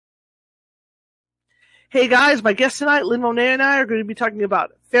Hey guys, my guest tonight, Lynn, Monet, and I are going to be talking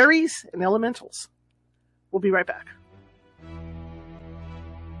about fairies and elementals. We'll be right back.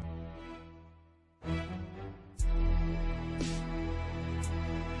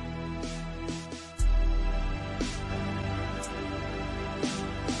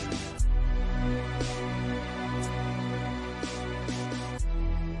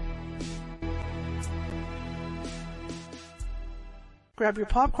 Grab your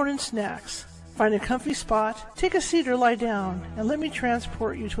popcorn and snacks. Find a comfy spot, take a seat or lie down, and let me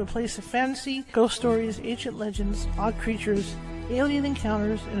transport you to a place of fantasy, ghost stories, ancient legends, odd creatures, alien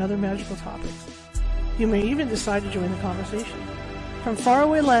encounters, and other magical topics. You may even decide to join the conversation. From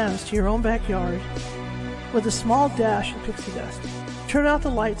faraway lands to your own backyard, with a small dash of pixie dust. Turn out the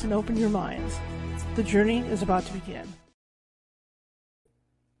lights and open your minds. The journey is about to begin.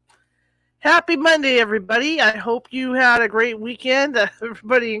 Happy Monday, everybody. I hope you had a great weekend.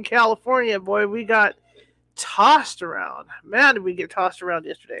 Everybody in California, boy, we got tossed around. Man, did we get tossed around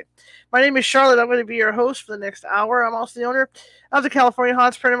yesterday. My name is Charlotte. I'm going to be your host for the next hour. I'm also the owner of the California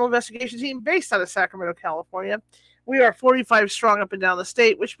Haunts Paranormal Investigation Team based out of Sacramento, California. We are 45 strong up and down the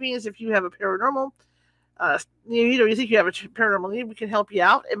state, which means if you have a paranormal need or you think you have a paranormal need, we can help you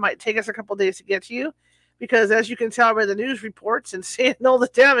out. It might take us a couple days to get to you. Because as you can tell by the news reports and seeing all the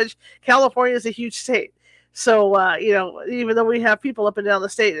damage, California is a huge state. So, even though we have people up and down the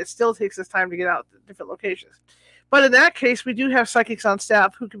state, it still takes us time to get out to different locations. But in that case, we do have psychics on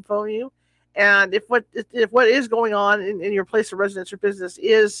staff who can phone you. And if what is going on in your place of residence or business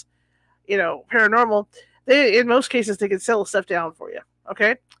is, paranormal, in most cases, they can settle stuff down for you.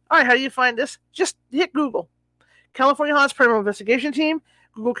 Okay? All right, how do you find this? Just hit Google. California Haunts Paranormal Investigation Team.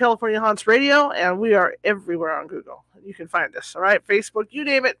 Google California Haunts Radio, and we are everywhere on Google. You can find us, all right? Facebook, you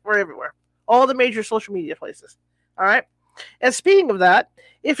name it, we're everywhere. All the major social media places, all right? And speaking of that,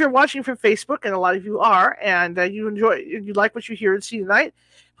 if you're watching from Facebook, and a lot of you are, and you like what you hear and see tonight,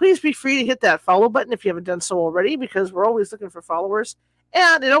 please be free to hit that follow button if you haven't done so already, because we're always looking for followers.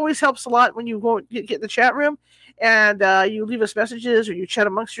 And it always helps a lot when you go get in the chat room and you leave us messages or you chat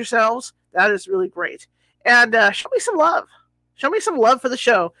amongst yourselves. That is really great. And show me some love. Show me some love for the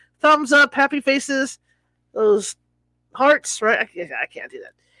show. Thumbs up, happy faces, those hearts, right? I can't do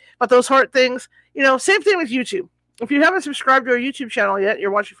that. But those heart things, same thing with YouTube. If you haven't subscribed to our YouTube channel yet, you're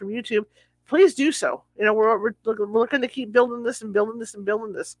watching from YouTube, please do so. We're looking to keep building this and building this and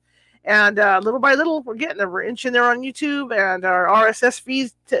building this. And little by little, we're getting there. We're inching there on YouTube, and our RSS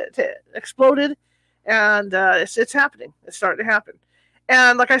feeds exploded. And it's happening. It's starting to happen.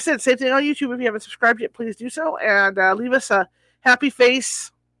 And like I said, same thing on YouTube. If you haven't subscribed yet, please do so. And leave us a happy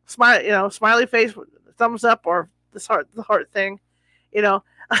face, smiley face, thumbs up, or the heart thing,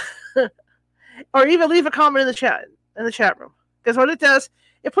 or even leave a comment in the chat room. Because what it does,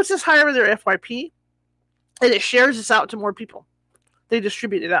 it puts us higher in their FYP, and it shares us out to more people. They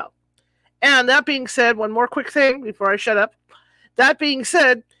distribute it out. And that being said, one more quick thing before I shut up. That being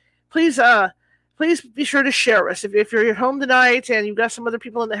said, please be sure to share us. If you're at home tonight and you've got some other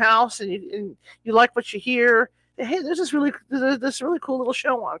people in the house and you like what you hear. Hey, there's this really cool little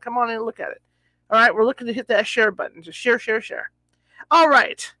show on. Come on in and look at it. All right, we're looking to hit that share button. Just share. All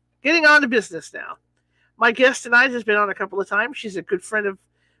right, getting on to business now. My guest tonight has been on a couple of times. She's a good friend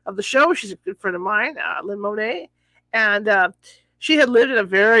of the show. She's a good friend of mine, Lynn Monet. And she had lived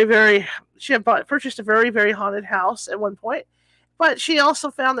in purchased a very, very haunted house at one point. But she also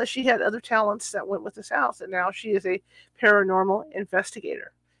found that she had other talents that went with this house. And now she is a paranormal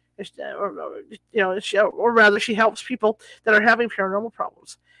investigator. Or rather, she helps people that are having paranormal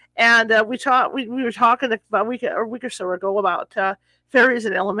problems. And we were talking about a week or so ago about fairies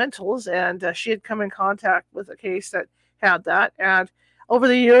and elementals, and she had come in contact with a case that had that. And over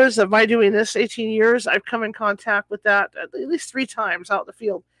the years of my doing this, 18 years, I've come in contact with that at least 3 times out in the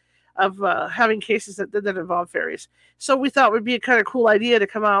field of having cases that involve fairies. So we thought it would be a kind of cool idea to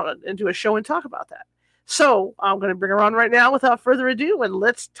come out and do a show and talk about that. So I'm going to bring her on right now without further ado, and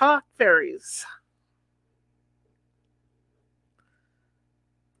let's talk fairies.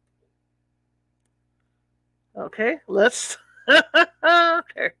 Okay, let's...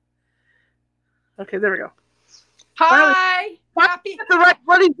 Okay, there we go. Hi! Happy... The right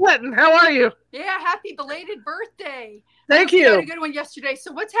bloody button. How are you? Yeah, happy belated birthday. Thank you. You had a good one yesterday.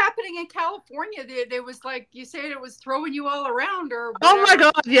 So what's happening in California? There was, like, you said it was throwing you all around or whatever. Oh my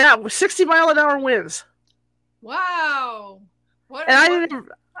God, yeah, 60-mile-an-hour winds. Wow.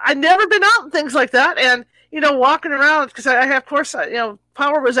 I'd never been out and things like that. And, walking around, because I have, of course,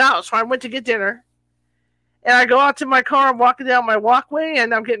 power was out, so I went to get dinner. And I go out to my car, I'm walking down my walkway,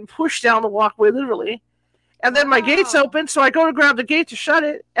 and I'm getting pushed down the walkway, literally. And then my gate's open, so I go to grab the gate to shut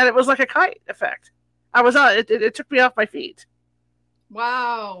it, and it was like a kite effect. I was on it took me off my feet.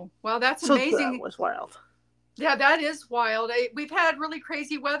 Wow. Wow, that's So that amazing. was wild. Yeah, that is wild. We've had really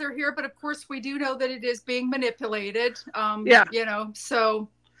crazy weather here, but of course we do know that it is being manipulated. Yeah. So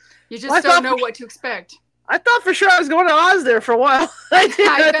you Well, just don't know what to expect. I thought for sure I was going to Oz there for a while. I did.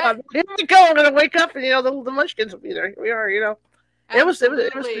 I I bet. thought, here we go. I'm going to wake up and the Munchkins will be there. Here we are. It was pretty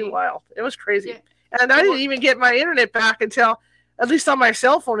Absolutely. wild. It was crazy, Yeah. and I didn't even get my internet back until, at least on my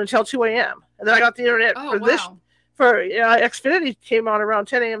cell phone, until 2 a.m. And then I got the internet Oh, wow. Xfinity came on around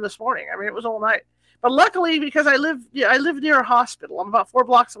 10 a.m. this morning. I mean, it was all night. But luckily, because I live near a hospital. I'm about 4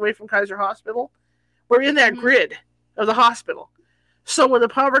 blocks away from Kaiser Hospital. We're in that grid of the hospital. So when the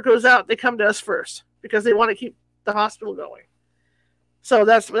power goes out, they come to us first because they want to keep the hospital going. So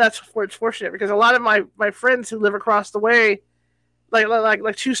that's where it's fortunate, because a lot of my friends who live across the way,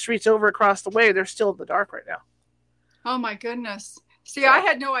 like 2 streets over across the way, they're still in the dark right now. Oh my goodness. See, I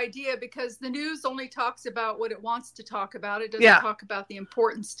had no idea, because the news only talks about what it wants to talk about. It doesn't talk about the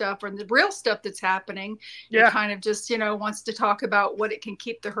important stuff or the real stuff that's happening. It kind of just, wants to talk about what it can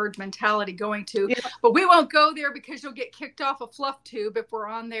keep the herd mentality going to. Yeah. But we won't go there, because you'll get kicked off a fluff tube if we're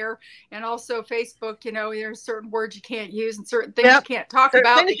on there. And also Facebook, there's certain words you can't use and certain things you can't talk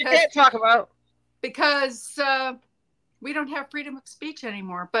about. Things you can't talk about. Because we don't have freedom of speech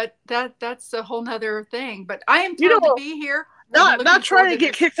anymore. But that's a whole nother thing. But I am thrilled to be here. Not trying to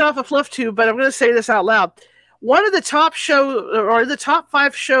get kicked off a fluff tube, but I'm going to say this out loud. One of the top the top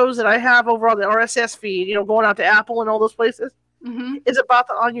 5 shows that I have over on the RSS feed, going out to Apple and all those places, is about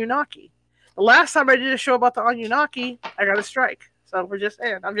the Anunnaki. The last time I did a show about the Anunnaki, I got a strike. So I'm just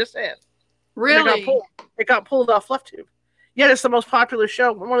saying. Really? It got pulled off fluff tube. Yet it's the most popular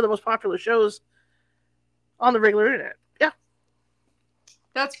show, one of the most popular shows on the regular internet. Yeah.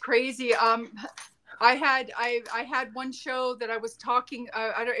 That's crazy. I had one show that I was talking.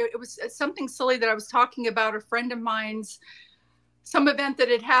 It was something silly that I was talking about a friend of mine's, some event that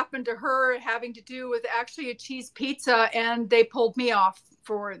had happened to her having to do with actually a cheese pizza, and they pulled me off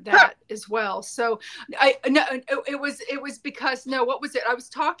for that as well. So it was because what was it? I was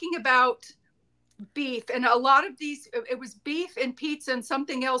talking about beef, and a lot of these, it was beef and pizza and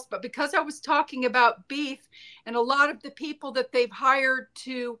something else, but because I was talking about beef, and a lot of the people that they've hired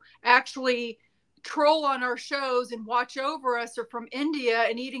to actually troll on our shows and watch over us are from India,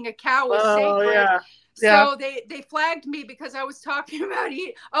 and eating a cow is sacred. Yeah. So they flagged me because I was talking about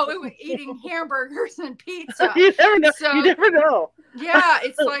eating hamburgers and pizza. You never know. Yeah,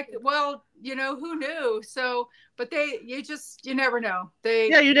 it's like, well, who knew? So, but you never know.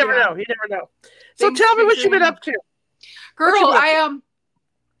 You never know. You never know. So tell me what you've been up to. Girl, I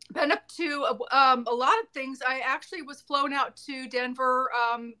been up to a lot of things. I actually was flown out to Denver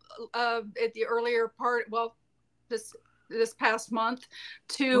at the earlier part, this past month,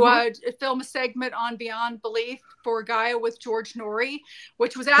 to film a segment on Beyond Belief for Gaia with George Norrie,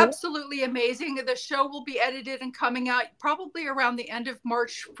 which was absolutely amazing. The show will be edited and coming out probably around the end of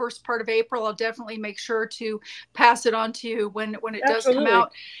March, first part of April. I'll definitely make sure to pass it on to you when it does come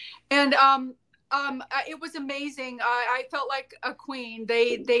out. And it was amazing. I felt like a queen.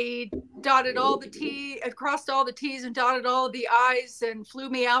 They dotted all the T's, crossed all the T's and dotted all of the I's, and flew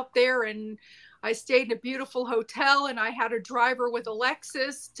me out there, and I stayed in a beautiful hotel, and I had a driver with a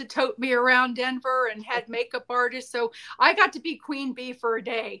Lexus to tote me around Denver, and had makeup artists. So I got to be queen bee for a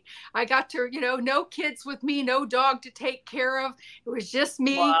day. I got to, no kids with me, no dog to take care of. It was just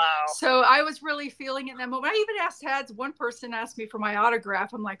me. Wow. So I was really feeling it in that moment. I even had one person ask me for my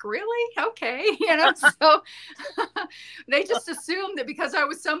autograph. I'm like, really? Okay. So they just assumed that because I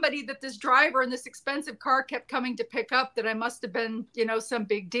was somebody that this driver in this expensive car kept coming to pick up, that I must have been, some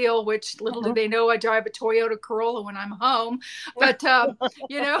big deal, which little did they know I drive a Toyota Corolla when I'm home. But so but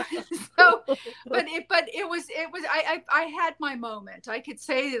it was I had my moment. I could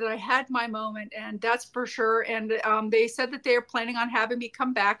say that I had my moment, and that's for sure. And they said that they're planning on having me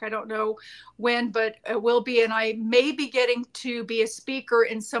come back. I don't know when, but it will be. And I may be getting to be a speaker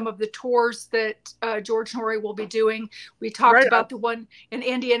in some of the tours that George Norrie will be doing. We talked about the one in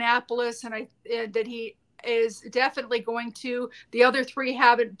Indianapolis, and that he is definitely going to. The other 3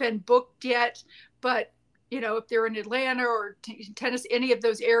 haven't been booked yet, but if they're in Atlanta or Tennessee, any of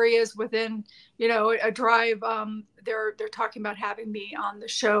those areas within a drive, they're talking about having me on the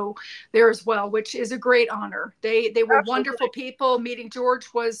show there as well, which is a great honor. They were Absolutely. Wonderful people. Meeting George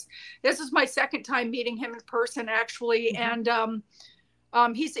this was my second time meeting him in person, actually. And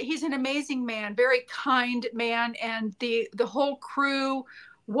he's an amazing man, very kind man, and the whole crew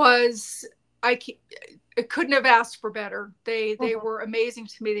was, I couldn't have asked for better. They were amazing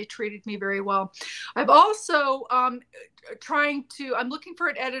to me. They treated me very well. I've also I'm looking for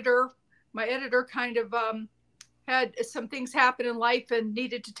an editor my editor kind of had some things happen in life and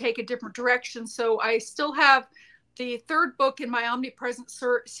needed to take a different direction. So I still have the third book in my Omnipresent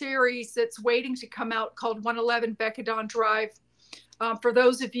series that's waiting to come out, called 111 Becadon Drive. For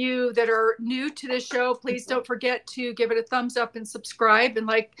those of you that are new to this show, please don't forget to give it a thumbs up and subscribe. And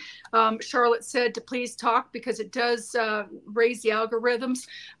like Charlotte said, to please talk, because it does raise the algorithms.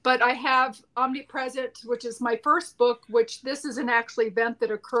 But I have Omnipresent, which is my first book, which this is an actual event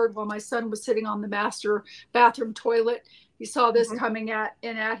that occurred while my son was sitting on the master bathroom toilet. He saw this coming at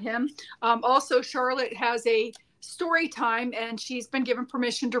him. Also, Charlotte has a story time, and she's been given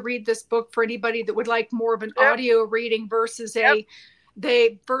permission to read this book for anybody that would like more of an audio reading versus a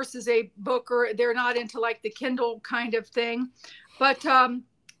book, or they're not into like the Kindle kind of thing. But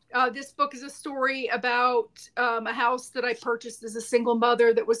this book is a story about a house that I purchased as a single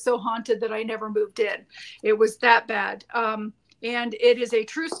mother that was so haunted that I never moved in. It was that bad. And it is a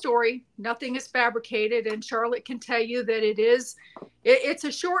true story. Nothing is fabricated. And Charlotte can tell you that it's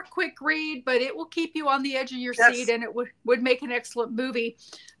a short, quick read, but it will keep you on the edge of your seat, and it would make an excellent movie.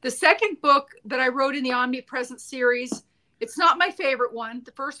 The second book that I wrote in the Omnipresent series, it's not my favorite one.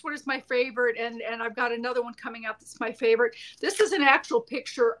 The first one is my favorite, and I've got another one coming out that's my favorite. This is an actual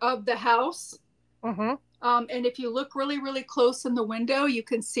picture of the house. And if you look really, really close in the window, you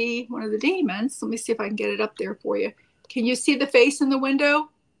can see one of the demons. Let me see if I can get it up there for you. Can you see the face in the window?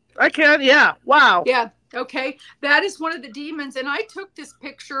 I can, yeah. Wow. Yeah. Okay. That is one of the demons. And I took this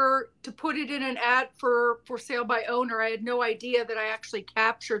picture to put it in an ad for sale by owner. I had no idea that I actually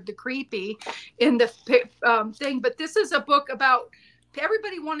captured the creepy in the thing. But this is a book about,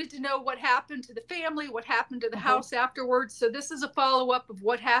 everybody wanted to know what happened to the family, what happened to the house afterwards. So this is a follow-up of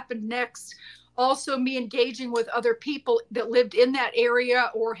what happened next. Also, me engaging with other people that lived in that area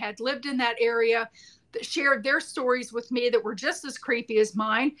or had lived in that area, that shared their stories with me that were just as creepy as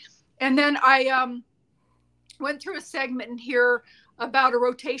mine. And then I went through a segment in here about a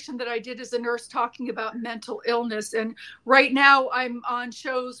rotation that I did as a nurse talking about mental illness. And right now I'm on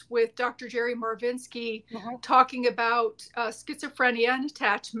shows with Dr. Jerry Marvinsky talking about schizophrenia and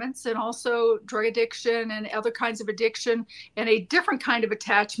attachments, and also drug addiction and other kinds of addiction and a different kind of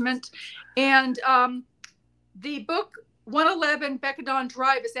attachment. And the book 111 Becadon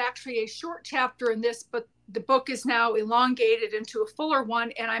Drive is actually a short chapter in this, but the book is now elongated into a fuller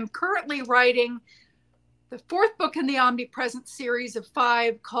one. And I'm currently writing the fourth book in the Omnipresent series of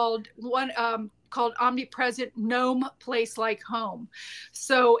 5 called Omnipresent Gnome Place Like Home.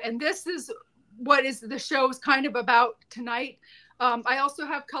 So, and this is what the show is kind of about tonight. I also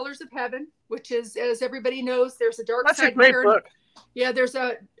have Colors of Heaven, which is, as everybody knows, there's a dark side. That's a great book. Yeah, there's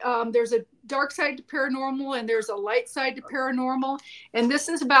a dark side to paranormal, and there's a light side to paranormal. And this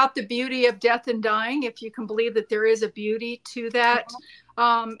is about the beauty of death and dying, if you can believe that there is a beauty to that.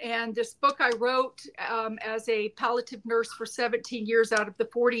 And this book I wrote as a palliative nurse for 17 years out of the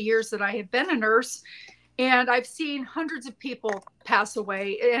 40 years that I have been a nurse. And I've seen hundreds of people pass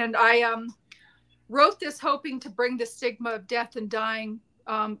away. And I wrote this hoping to bring the stigma of death and dying,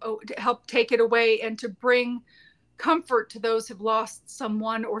 to help take it away, and to bring comfort to those who've lost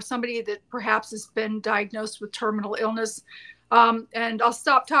someone or somebody that perhaps has been diagnosed with terminal illness. And I'll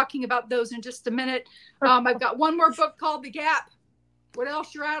stop talking about those in just a minute. I've got one more book called The Gap. What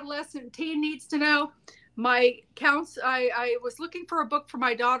else your adolescent teen needs to know. My counts, I was looking for a book for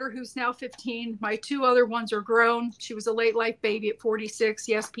my daughter, who's now 15. My 2 other ones are grown. She was a late life baby at 46.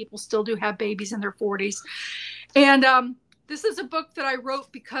 Yes, people still do have babies in their 40s. And this is a book that I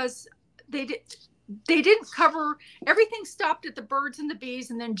wrote because they didn't cover everything. Stopped at the birds and the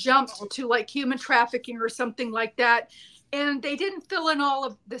bees and then jumped to like human trafficking or something like that. And they didn't fill in all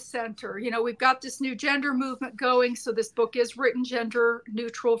of the center. You know, we've got this new gender movement going. So this book is written gender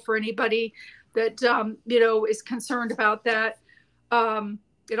neutral for anybody that, is concerned about that.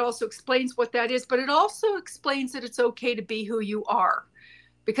 It also explains what that is, but it also explains that it's okay to be who you are,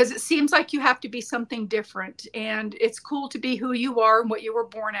 because it seems like you have to be something different, and it's cool to be who you are and what you were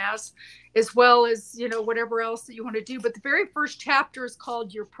born as well as, whatever else that you want to do. But the very first chapter is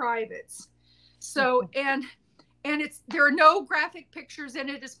called Your Privates. So, and there are no graphic pictures in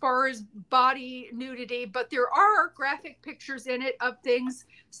it as far as body nudity, but there are graphic pictures in it of things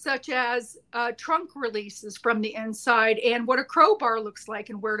such as trunk releases from the inside and what a crowbar looks like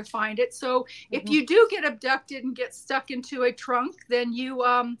and where to find it. So if you do get abducted and get stuck into a trunk, then you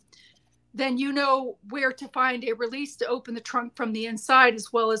know where to find a release to open the trunk from the inside,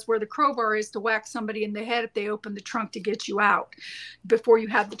 as well as where the crowbar is to whack somebody in the head if they open the trunk to get you out before you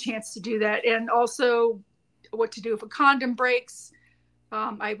have the chance to do that. And also what to do if a condom breaks,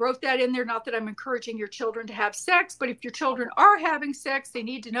 I wrote that in there, not that I'm encouraging your children to have sex, but if your children are having sex, they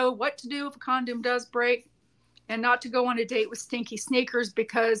need to know what to do if a condom does break, and not to go on a date with stinky sneakers,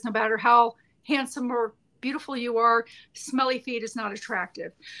 because no matter how handsome or beautiful you are, smelly feet is not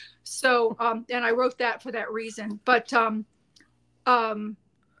attractive. So, and I wrote that for that reason. But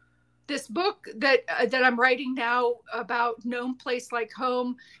this book that I'm writing now about Gnome Place Like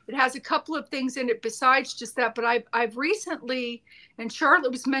Home, it has a couple of things in it besides just that. But I've recently, and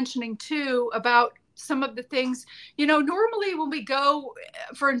Charlotte was mentioning too, about some of the things, normally when we go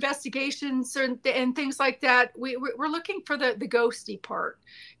for investigations and things like that, we're looking for the ghosty part,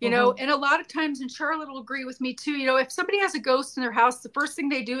 and a lot of times, and Charlotte will agree with me too, if somebody has a ghost in their house, the first thing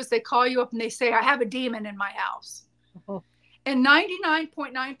they do is they call you up and they say, I have a demon in my house. And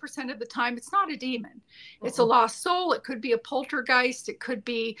 99.9% of the time, it's not a demon. It's a lost soul. It could be a poltergeist. It could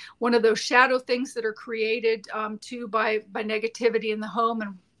be one of those shadow things that are created too by negativity in the home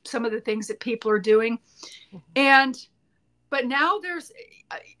and some of the things that people are doing. But now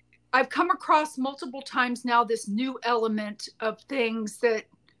I've come across multiple times now this new element of things that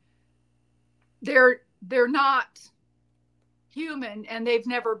they're not human and they've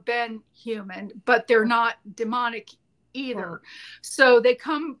never been human, but they're not demonic either. So they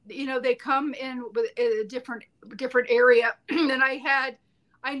come in with a different area. And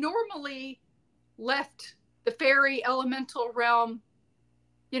I normally left the fairy elemental realm,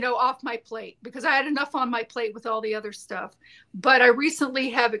 off my plate, because I had enough on my plate with all the other stuff. But I recently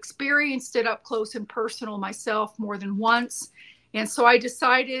have experienced it up close and personal myself more than once. And so I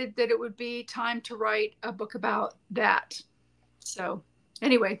decided that it would be time to write a book about that. So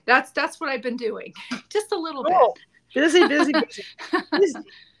anyway, that's what I've been doing. Just a little bit. Busy.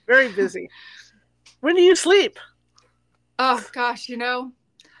 Very busy. When do you sleep? Oh gosh, not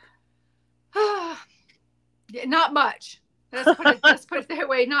much. Let's put it that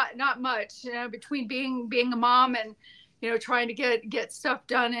way. Not much. Between being a mom and trying to get stuff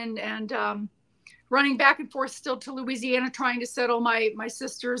done and running back and forth still to Louisiana, trying to settle my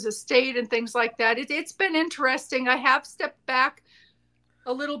sister's estate and things like that. It's been interesting. I have stepped back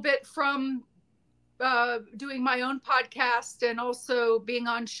a little bit from doing my own podcast and also being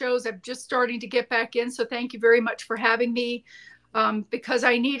on shows. I'm just starting to get back in. So thank you very much for having me, because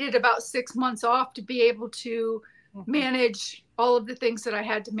I needed about 6 months off to be able to manage all of the things that I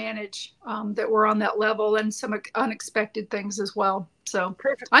had to manage that were on that level, and some unexpected things as well. So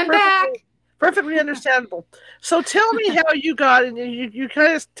I'm back. Perfectly understandable. So tell me how you got, and you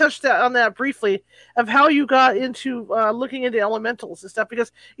kind of touched on that briefly, of how you got into looking into elementals and stuff,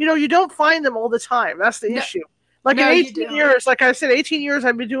 because, you don't find them all the time. That's the issue. Like in 18 years, like I said, 18 years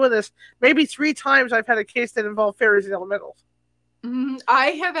I've been doing this, maybe 3 times I've had a case that involved fairies and elementals.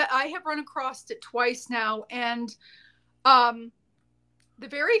 I have run across it twice now. And the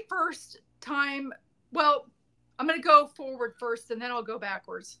very first time, well, I'm going to go forward first and then I'll go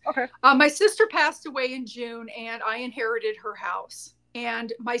backwards. Okay. My sister passed away in June and I inherited her house.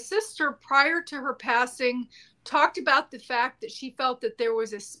 And my sister, prior to her passing, talked about the fact that she felt that there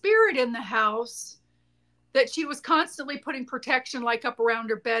was a spirit in the house, that she was constantly putting protection like up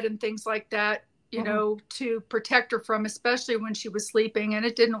around her bed and things like that, to protect her from, especially when she was sleeping, and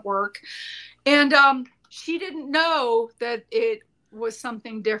it didn't work. And she didn't know that it was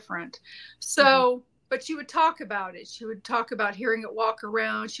something different. So but she would talk about it. She would talk about hearing it walk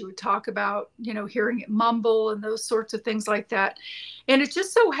around. She would talk about, hearing it mumble and those sorts of things like that. And it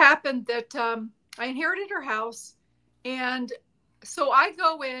just so happened that I inherited her house. And so I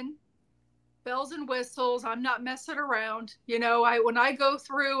go in, bells and whistles. I'm not messing around. When I go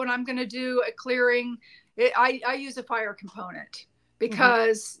through and I'm going to do a clearing, I use a fire component.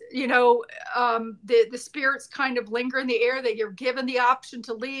 Because, the spirits kind of linger in the air, that you're given the option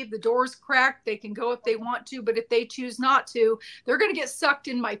to leave. The door's cracked. They can go if they want to, but if they choose not to, they're going to get sucked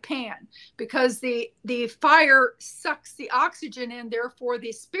in my pan, because the fire sucks the oxygen in. Therefore,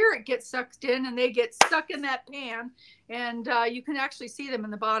 the spirit gets sucked in and they get stuck in that pan. And you can actually see them in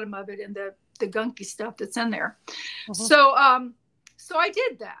the bottom of it and the gunky stuff that's in there. So I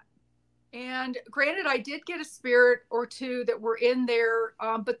did that. And granted, I did get a spirit or two that were in there,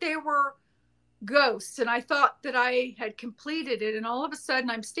 but they were ghosts. And I thought that I had completed it. And all of a sudden,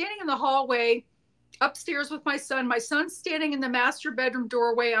 I'm standing in the hallway upstairs with my son. My son's standing in the master bedroom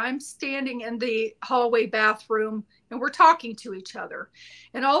doorway. I'm standing in the hallway bathroom, and we're talking to each other.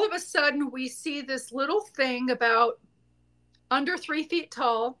 And all of a sudden, we see this little thing about under 3 feet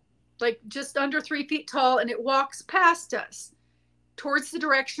tall, like just under 3 feet tall, and it walks past us towards the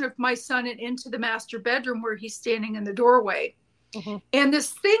direction of my son and into the master bedroom where he's standing in the doorway. And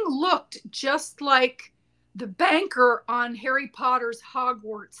this thing looked just like the banker on Harry Potter's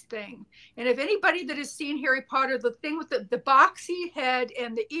Hogwarts thing. And if anybody that has seen Harry Potter, the thing with the boxy head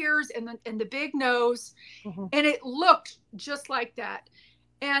and the ears and the big nose, and it looked just like that.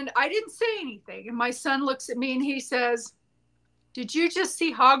 And I didn't say anything. And my son looks at me and he says, "Did you just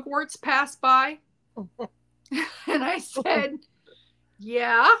see Hogwarts pass by?" And I said,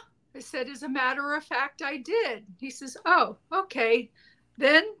 "Yeah." I said, "As a matter of fact, I did." He says, "Oh, okay."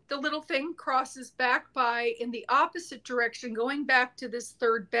 Then the little thing crosses back by in the opposite direction, going back to this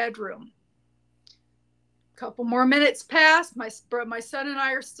third bedroom. A couple more minutes pass. My son and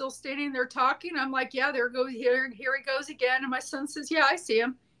I are still standing there talking. I'm like, "Yeah, here he goes again." And my son says, "Yeah, I see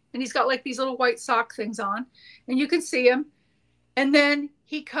him." And he's got like these little white sock things on, and you can see him. And then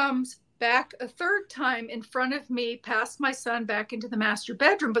he comes back a third time in front of me, past my son, back into the master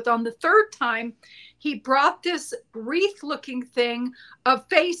bedroom. But on the third time, he brought this wreath-looking thing of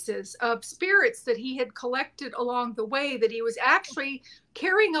faces, of spirits that he had collected along the way, that he was actually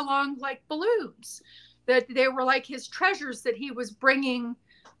carrying along like balloons, that they were like his treasures that he was bringing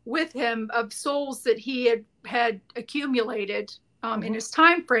with him, of souls that he had accumulated in his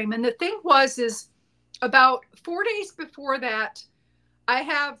time frame. And the thing is about 4 days before that, I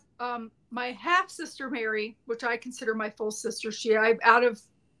have my half sister Mary, which I consider my full sister.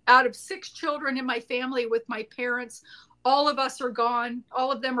 Out of 6 children in my family with my parents, all of us are gone.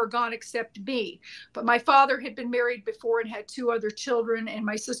 All of them are gone except me. But my father had been married before and had 2 other children, and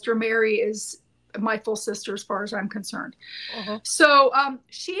my sister Mary is my full sister as far as I'm concerned. So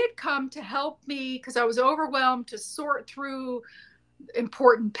she had come to help me because I was overwhelmed, to sort through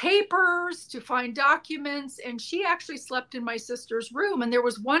important papers, to find documents. And she actually slept in my sister's room. And there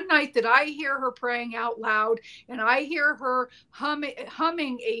was one night that I hear her praying out loud, and I hear her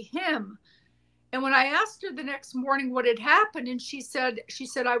humming a hymn. And when I asked her the next morning what had happened, and she said,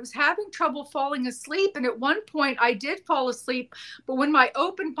 "I was having trouble falling asleep. And at one point I did fall asleep. But when I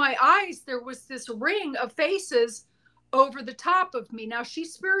opened my eyes, there was this ring of faces over the top of me." Now,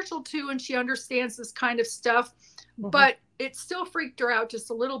 she's spiritual too, and she understands this kind of stuff, but it still freaked her out just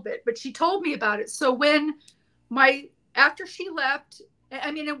a little bit. But she told me about it. So after she left,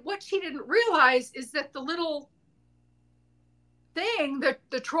 I mean, and what she didn't realize is that the little thing,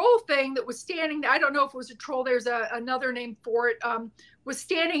 the troll thing that was standing, I don't know if it was a troll, there's another name for it, was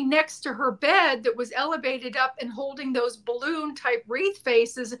standing next to her bed, that was elevated up and holding those balloon type wreath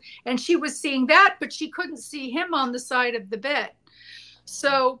faces. And she was seeing that, but she couldn't see him on the side of the bed.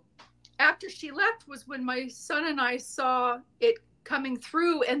 So after she left was when my son and I saw it coming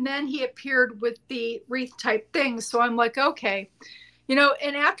through, and then he appeared with the wreath type thing. So I'm like, okay,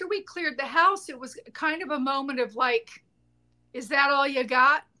 and after we cleared the house, it was kind of a moment of like, is that all you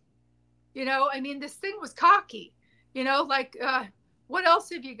got? I mean, this thing was cocky, like, what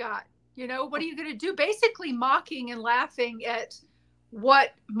else have you got? What are you going to do? Basically mocking and laughing at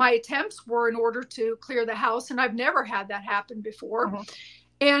what my attempts were in order to clear the house. And I've never had that happen before.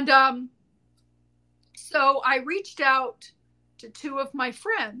 And so I reached out to 2 of my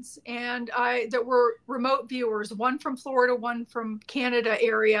friends, and that were remote viewers, one from Florida, one from Canada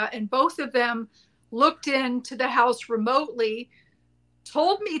area. And both of them looked into the house remotely,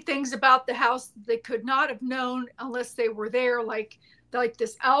 told me things about the house that they could not have known unless they were there, like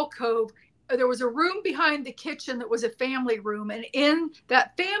this alcove. There was a room behind the kitchen that was a family room, and in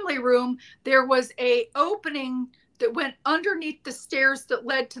that family room there was a opening that went underneath the stairs that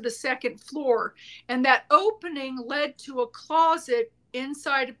led to the second floor, and that opening led to a closet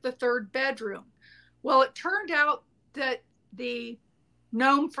inside of the third bedroom. Well, it turned out that the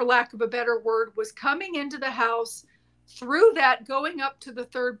gnome, for lack of a better word, was coming into the house through that, going up to the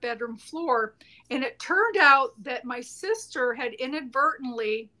third bedroom floor. And it turned out that my sister had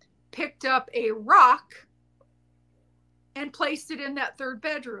inadvertently picked up a rock and placed it in that third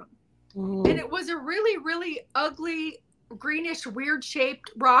bedroom. And it was a really, really ugly, greenish, weird shaped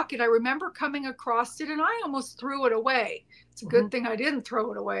rock. And I remember coming across it, and I almost threw it away. It's a good thing I didn't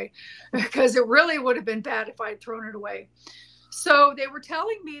throw it away, because it really would have been bad if I had thrown it away. So they were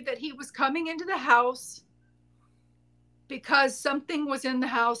telling me that he was coming into the house because something was in the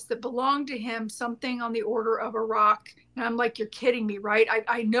house that belonged to him, something on the order of a rock. And I'm like, you're kidding me, right?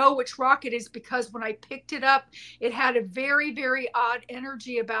 I know which rock it is, because when I picked it up, it had a very, very odd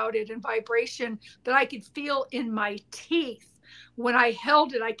energy about it and vibration that I could feel in my teeth. When I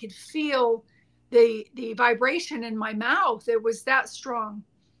held it, I could feel the vibration in my mouth. It was that strong.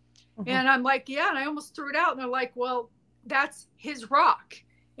 And I'm like, yeah, and I almost threw it out. And they're like, well, that's his rock.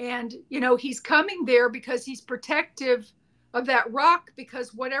 And, he's coming there because he's protective that rock,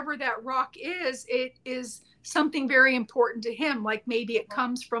 because whatever that rock is, it is something very important to him. Like maybe it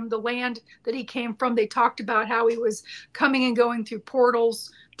comes from the land that he came from. They talked about how he was coming and going through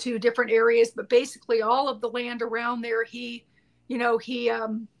portals to different areas, but basically all of the land around there, he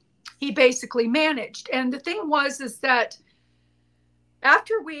basically managed. And the thing was, is that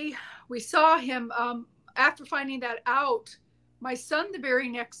after we saw him, after finding that out, my son the very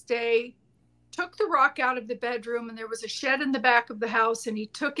next day took the rock out of the bedroom, and there was a shed in the back of the house, and he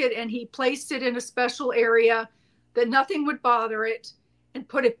took it and he placed it in a special area that nothing would bother it, and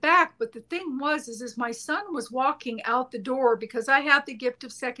put it back. But the thing was, is my son was walking out the door, because I have the gift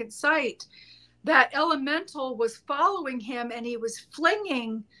of second sight, that elemental was following him, and he was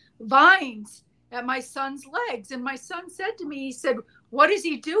flinging vines at my son's legs. And my son said to me, he said, "What is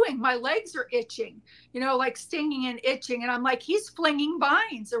he doing? My legs are itching," like stinging and itching. And I'm like, "He's flinging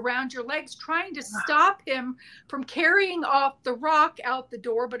vines around your legs, trying to stop him from carrying off the rock out the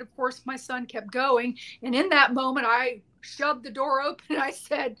door." But of course, my son kept going. And in that moment, I shoved the door open, and I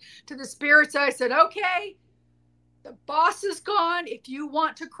said to the spirits, I said, "Okay, the boss is gone. If you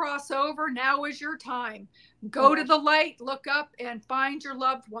want to cross over, now is your time. Go to the light, look up, and find your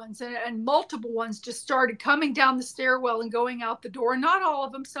loved ones." And multiple ones just started coming down the stairwell and going out the door. Not all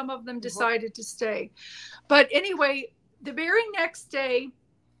of them. Some of them decided to stay. But anyway, the very next day,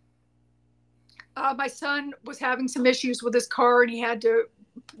 my son was having some issues with his car, and he had to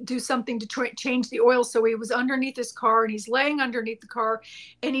do something to change the oil. So he was underneath his car, and he's laying underneath the car,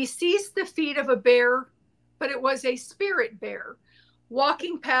 and he sees the feet of a bear, but it was a spirit bear,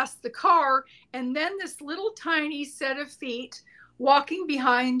 walking past the car, and then this little tiny set of feet walking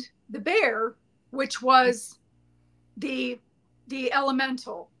behind the bear, which was the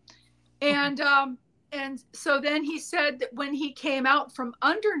elemental. And so then he said that when he came out from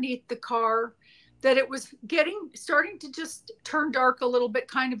underneath the car, that it was starting to just turn dark a little bit,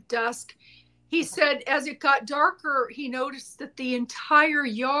 kind of dusk. He said as it got darker, he noticed that the entire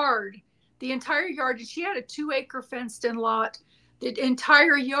yard, and she had a 2-acre fenced in lot, the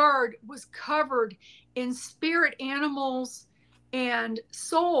entire yard was covered in spirit animals and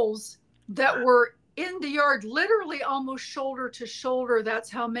souls that were in the yard, literally almost shoulder to shoulder.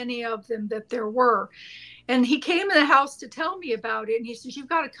 That's how many of them that there were. And he came in the house to tell me about it. And he says, "You've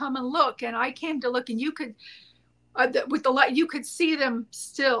got to come and look." And I came to look, and you could, with the light, you could see them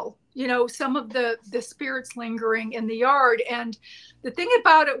still, some of the spirits lingering in the yard. And the thing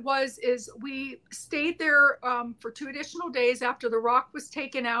about it is we stayed there for 2 additional days. After the rock was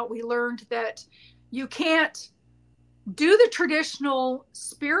taken out, we learned that you can't do the traditional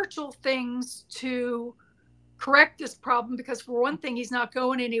spiritual things to correct this problem, because for one thing, he's not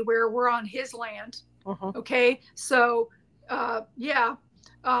going anywhere. We're on his land. Okay. So,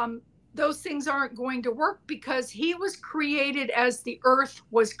 those things aren't going to work, because he was created as the earth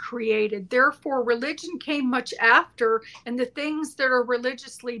was created. Therefore, religion came much after, and the things that are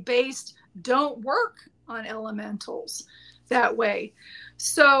religiously based don't work on elementals that way.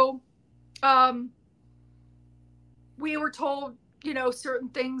 So, we were told, certain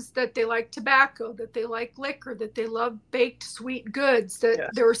things, that they like tobacco, that they like liquor, that they love baked sweet goods, that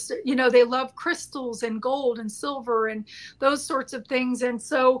there's, they love crystals and gold and silver and those sorts of things. And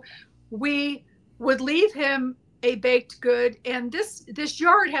so we would leave him a baked good. And this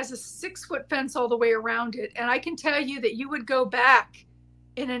yard has a 6-foot fence all the way around it. And I can tell you that you would go back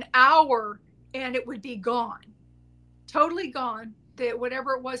in an hour and it would be gone, totally gone. That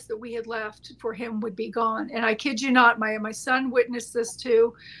whatever it was that we had left for him would be gone. And I kid you not, my son witnessed this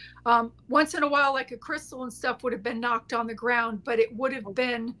too. Once in a while, like a crystal and stuff would have been knocked on the ground, but it would have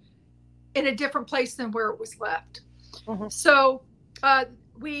been in a different place than where it was left. So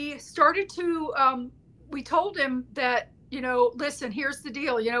we started to, we told him that, listen, here's the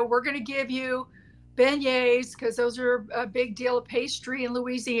deal. We're going to give you beignets, because those are a big deal of pastry in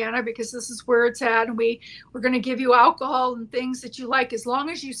Louisiana, because this is where it's at. And we're going to give you alcohol and things that you like, as long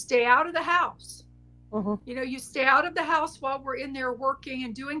as you stay out of the house. You stay out of the house while we're in there working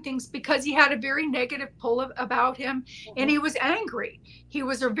and doing things, because he had a very negative pull about him. And he was angry. He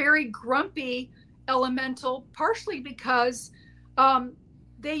was a very grumpy elemental, partially because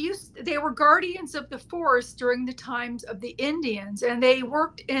they were guardians of the forest during the times of the Indians, and they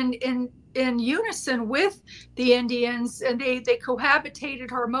worked in unison with the Indians, and they cohabitated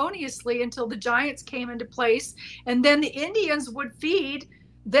harmoniously until the giants came into place. And then the Indians would feed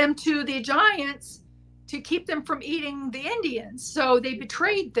them to the giants to keep them from eating the Indians. So they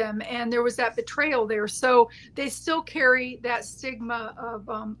betrayed them, and there was that betrayal there. So they still carry that stigma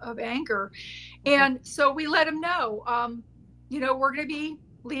of anger. And so we let him know, we're going to be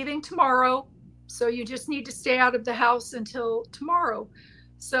leaving tomorrow. So you just need to stay out of the house until tomorrow.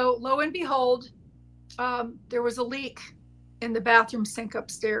 So lo and behold, there was a leak in the bathroom sink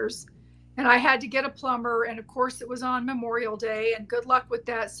upstairs. And I had to get a plumber. And of course, it was on Memorial Day, and good luck with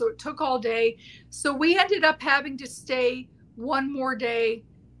that. So it took all day. So we ended up having to stay one more day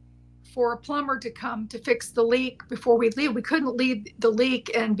for a plumber to come to fix the leak before we leave. We couldn't leave the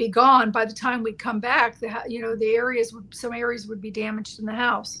leak and be gone by the time we'd come back. Some areas would be damaged in the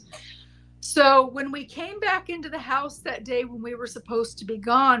house. So when we came back into the house that day when we were supposed to be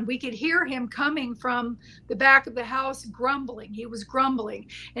gone, we could hear him coming from the back of the house grumbling. He was grumbling.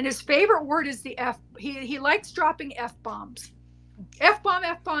 And his favorite word is the F. He likes dropping F-bombs. F-bomb,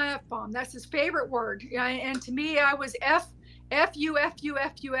 F-bomb, F-bomb. That's his favorite word. And to me, I was F-U, F-U,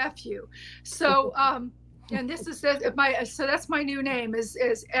 F-U, F-U. So, and this is so that's my new name is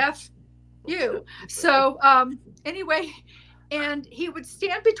F-U. So anyway, and he would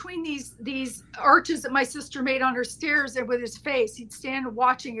stand between these arches that my sister made on her stairs, and with his face, he'd stand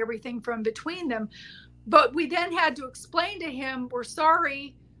watching everything from between them. But we then had to explain to him, we're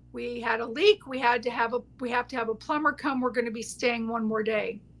sorry, we had a leak. We have to have a plumber come. We're going to be staying one more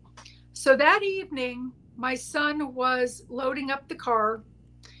day. So that evening, my son was loading up the car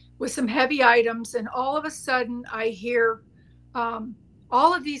with some heavy items, and all of a sudden I hear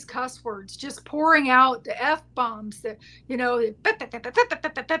all of these cuss words just pouring out, the F-bombs, and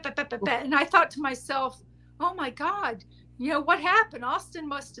I thought to myself, oh my God, what happened? Austin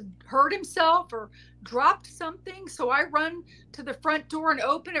must have hurt himself or dropped something. So I run to the front door and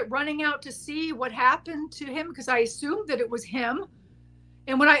open it, running out to see what happened to him, because I assumed that it was him.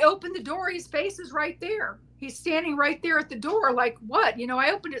 And when I opened the door, his face is right there. He's standing right there at the door, like, what?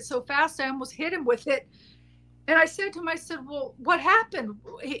 I opened it so fast, I almost hit him with it. And I said to him, well, what happened?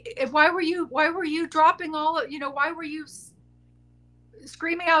 Why were you dropping why were you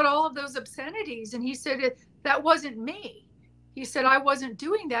screaming out all of those obscenities? And he said, that wasn't me. He said, I wasn't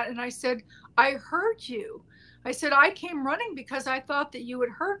doing that. And I said, I heard you. I said, I came running because I thought that you would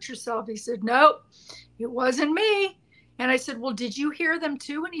hurt yourself. He said, no, it wasn't me. And I said, well, did you hear them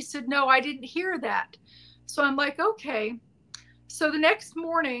too? And he said, no, I didn't hear that. So I'm like, okay. So the next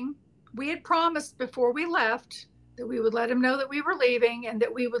morning, we had promised before we left that we would let him know that we were leaving and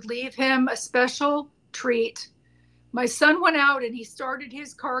that we would leave him a special treat. My son went out and he started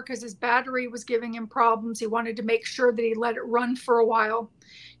his car because his battery was giving him problems. He wanted to make sure that he let it run for a while.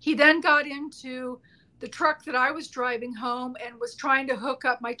 He then got into the truck that I was driving home and was trying to hook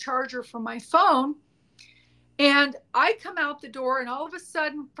up my charger for my phone. And I come out the door, and all of a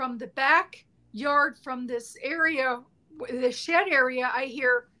sudden from the backyard, from this area, the shed area, I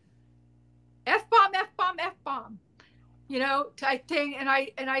hear F-bomb, F-bomb, F-bomb, type thing. And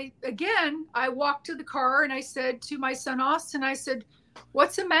I walked to the car and I said to my son, Austin, I said,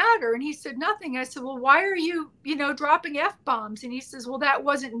 what's the matter? And he said, nothing. I said, well, why are you, dropping F-bombs? And he says, well, that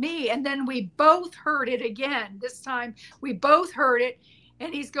wasn't me. And then we both heard it again. This time we both heard it.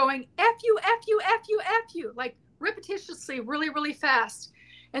 And he's going, F-you, F-you, F-you, F-you, like repetitiously, really, really fast.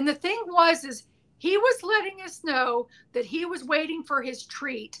 And the thing is he was letting us know that he was waiting for his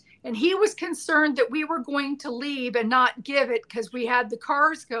treat. And he was concerned that we were going to leave and not give it because we had the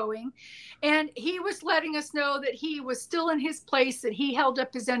cars going. And he was letting us know that he was still in his place, that he held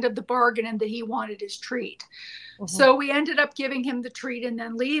up his end of the bargain and that he wanted his treat. Mm-hmm. So we ended up giving him the treat and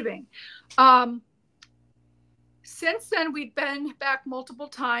then leaving. Since then, we've been back multiple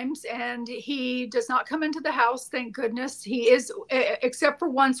times, and he does not come into the house, thank goodness. He is, except for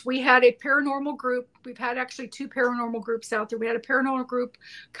once, we had a paranormal group. We've had actually 2 paranormal groups out there. We had a paranormal group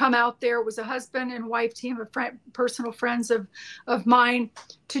come out there. It was a husband and wife team of personal friends of mine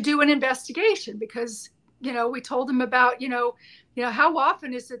to do an investigation because, we told them about, how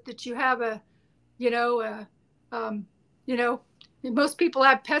often is it that you have most people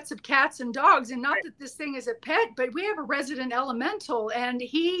have pets of cats and dogs, and not that this thing is a pet, but we have a resident elemental, and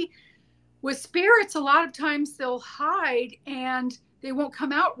with spirits, a lot of times they'll hide and they won't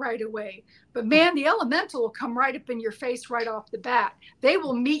come out right away. But man, the elemental will come right up in your face right off the bat. They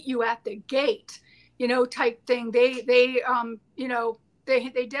will meet you at the gate, type thing. They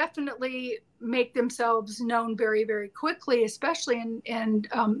definitely make themselves known very, very quickly, especially in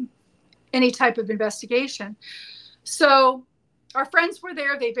any type of investigation. So our friends were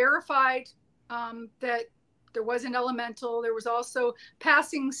there. They verified that there was an elemental. There was also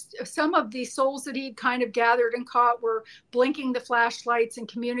passing. Some of the souls that he'd kind of gathered and caught were blinking the flashlights and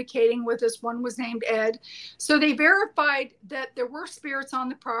communicating with us. One was named Ed. So they verified that there were spirits on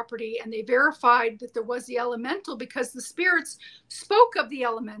the property, and they verified that there was the elemental because the spirits spoke of the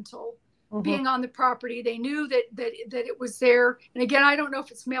elemental being on the property. They knew that it was there. And again, I don't know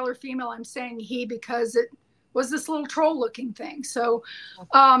if it's male or female. I'm saying he because it was this little troll looking thing. So,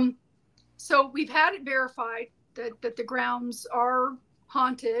 so we've had it verified that the grounds are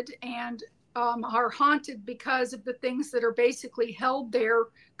haunted and are haunted because of the things that are basically held there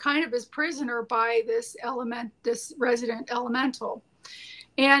kind of as prisoner by this resident elemental.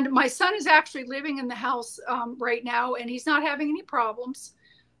 And my son is actually living in the house right now, and he's not having any problems.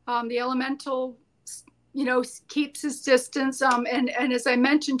 The elemental, keeps his distance. And as I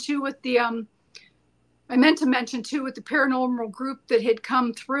mentioned too with the, I meant to mention too with the paranormal group that had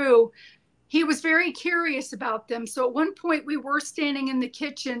come through, he was very curious about them. So at one point we were standing in the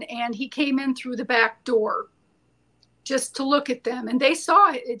kitchen and he came in through the back door just to look at them. And they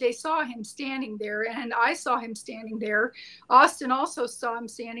saw him standing there, and I saw him standing there. Austin also saw him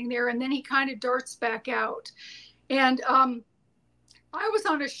standing there, and then he kind of darts back out. And I was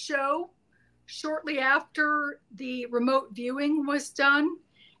on a show shortly after the remote viewing was done,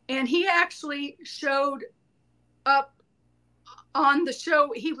 and he actually showed up on the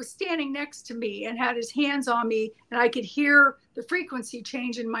show. He was standing next to me and had his hands on me, and I could hear the frequency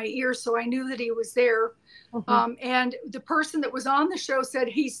change in my ear, so I knew that he was there. And the person that was on the show said,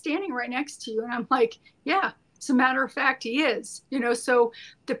 he's standing right next to you. And I'm like, yeah, as a matter of fact, he is, so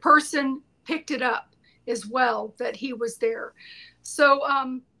the person picked it up as well, that he was there. So,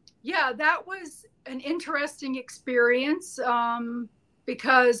 yeah, that was an interesting experience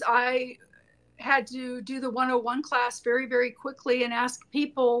because I had to do the 101 class very, very quickly and ask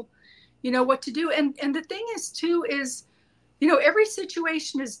people, what to do. And the thing is, too, is, every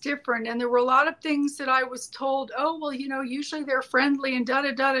situation is different. And there were a lot of things that I was told, oh, well, usually they're friendly and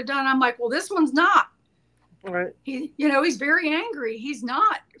da-da-da-da-da. And I'm like, well, this one's not. Right. He's very angry. He's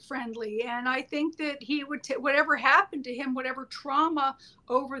not friendly. And I think that he would, whatever happened to him, whatever trauma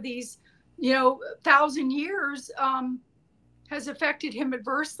over these, 1,000 years has affected him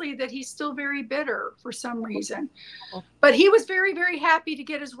adversely, that he's still very bitter for some reason. But he was very, very happy to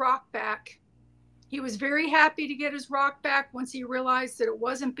get his rock back. He was very happy to get his rock back once he realized that it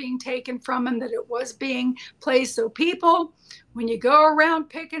wasn't being taken from him, that it was being placed. So people, when you go around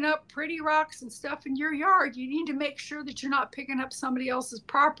picking up pretty rocks and stuff in your yard, you need to make sure that you're not picking up somebody else's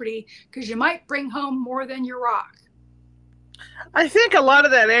property, because you might bring home more than your rock. I think a lot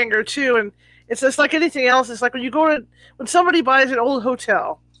of that anger too, and it's just like anything else. It's like when somebody buys an old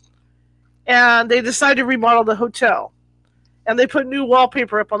hotel and they decide to remodel the hotel, and they put new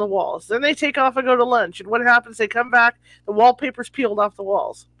wallpaper up on the walls. Then they take off and go to lunch. And what happens? They come back, the wallpaper's peeled off the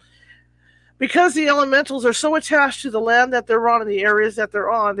walls. Because the elementals are so attached to the land that they're on and the areas that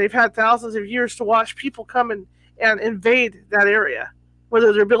they're on, they've had thousands of years to watch people come and invade that area,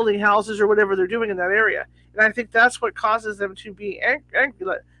 whether they're building houses or whatever they're doing in that area. And I think that's what causes them to be angry,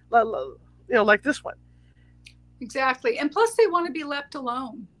 like this one. Exactly. And plus they want to be left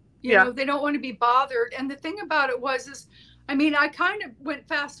alone. You know, they don't want to be bothered. And the thing about it is, I kind of went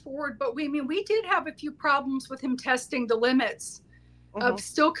fast forward, but we did have a few problems with him testing the limits of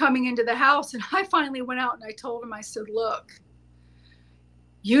still coming into the house. And I finally went out and I told him, I said, look,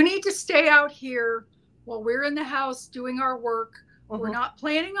 you need to stay out here while we're in the house doing our work. We're not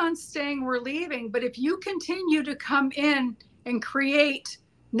planning on staying, we're leaving. But if you continue to come in and create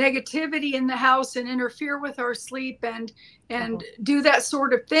negativity in the house and interfere with our sleep and do that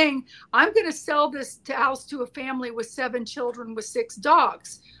sort of thing, I'm going to sell this house to a family with 7 children with 6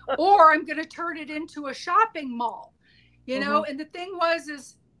 dogs, or I'm going to turn it into a shopping mall, and the thing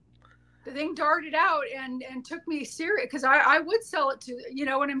is the thing darted out and took me serious, because I would sell it to,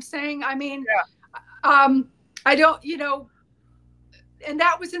 what I'm saying? I don't, and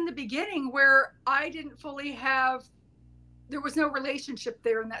that was in the beginning where I didn't fully have, there was no relationship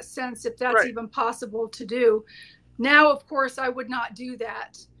there in that sense, if that's even possible to do. Now, of course, I would not do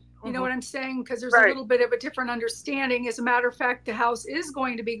that. You know what I'm saying? Because there's a little bit of a different understanding. As a matter of fact, the house is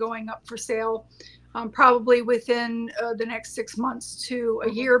going to be going up for sale probably within the next 6 months to a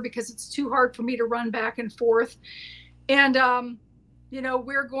year, because it's too hard for me to run back and forth. And,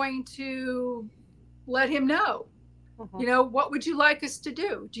 we're going to let him know, what would you like us to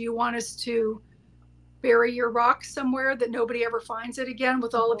do? Do you want us to bury your rock somewhere that nobody ever finds it again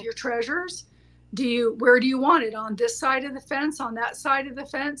with all of your treasures? Where do you want it? On this side of the fence, on that side of the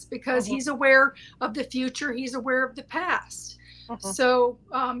fence? Because he's aware of the future. He's aware of the past. So,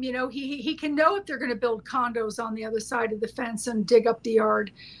 he can know if they're going to build condos on the other side of the fence and dig up the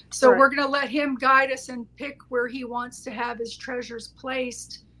yard. So we're going to let him guide us and pick where he wants to have his treasures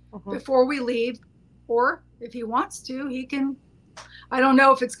placed before we leave. Or if he wants to, he can. I don't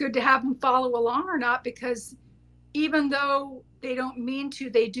know if it's good to have him follow along or not, because even though they don't mean to,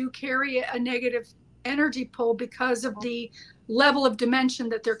 they do carry a negative energy pull because of the level of dimension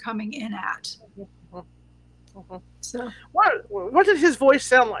that they're coming in at. So what did his voice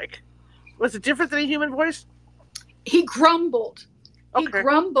sound like? Was it different than a human voice? He grumbled. Okay. He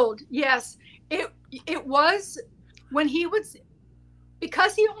grumbled. Yes. It was when he was,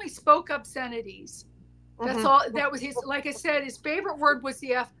 because he only spoke obscenities. That's all. That was his, like I said, his favorite word was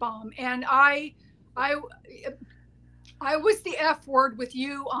the F-bomb. And I was the F word with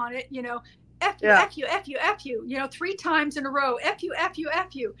you on it, you know, F you, F you, F you, F you, you know, 3 times in a row, F you, F you,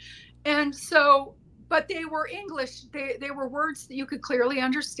 F you. And so, but they were English. They were words that you could clearly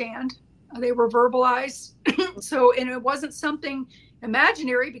understand. They were verbalized. So, and it wasn't something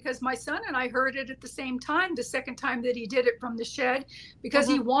imaginary, because my son and I heard it at the same time, the second time that he did it from the shed, because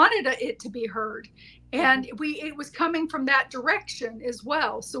he wanted it to be heard. And it was coming from that direction as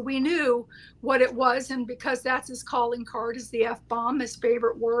well. So we knew what it was. And because that's his calling card, is the F-bomb, his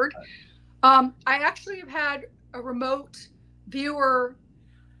favorite word. I actually have had a remote viewer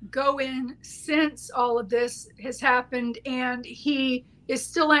go in since all of this has happened, and he is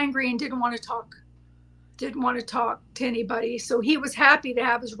still angry and didn't want to talk to anybody. So he was happy to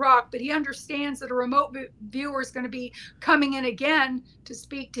have his rock, but he understands that a remote viewer is going to be coming in again to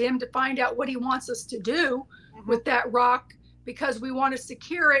speak to him to find out what he wants us to do with that rock, because we want to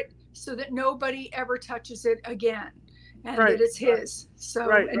secure it so that nobody ever touches it again, and that it's his. So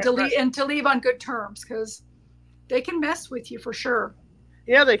to leave on good terms, because they can mess with you for sure.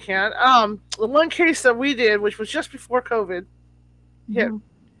 Yeah, they can. The one case that we did, which was just before COVID hit,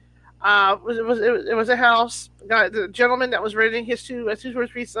 it was a house. The gentleman that was raising his two or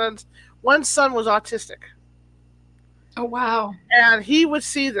three sons. One son was autistic. Oh wow! And he would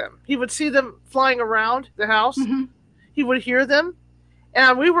see them. He would see them flying around the house. He would hear them,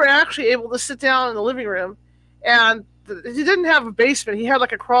 and we were actually able to sit down in the living room. And he didn't have a basement. He had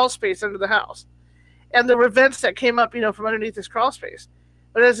like a crawl space under the house, and there were vents that came up, from underneath this crawl space.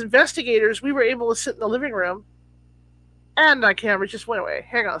 But as investigators, we were able to sit in the living room, and my camera just went away.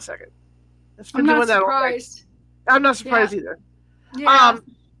 Hang on a second. It's been I'm not surprised. I'm not surprised either. Yeah.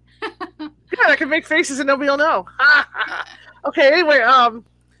 Good, I can make faces and nobody will know. Okay, anyway,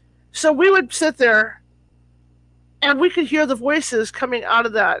 so we would sit there, and we could hear the voices coming out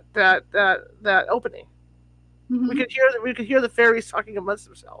of that opening. We could hear the fairies talking amongst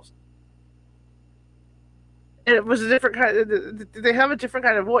themselves. And it was a different kind. They have a different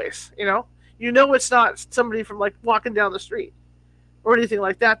kind of voice, it's not somebody from like walking down the street or anything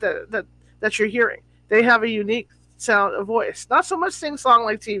like that you're hearing. They have a unique sound of voice. Not so much sing-song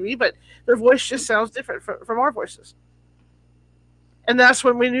like TV, but their voice just sounds different from our voices. And that's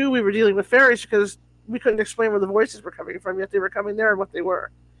when we knew we were dealing with fairies, because we couldn't explain where the voices were coming from, yet they were coming there and what they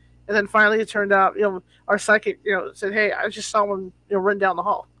were. And then finally it turned out, our psychic, said, hey, I just saw one, run down the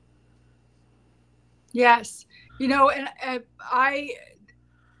hall. Yes. And I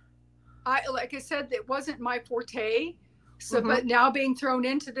like I said, it wasn't my forte. So, but now being thrown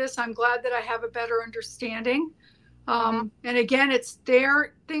into this, I'm glad that I have a better understanding. And again, it's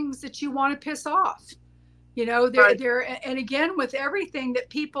their things that you want to piss off. They're, and again, with everything that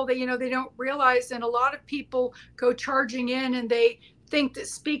people that, they don't realize, and a lot of people go charging in and they think that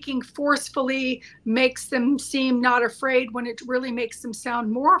speaking forcefully makes them seem not afraid, when it really makes them sound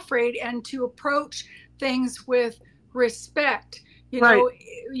more afraid, and to approach things with respect.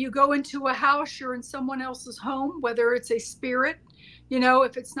 You go into a house, you're in someone else's home, whether it's a spirit,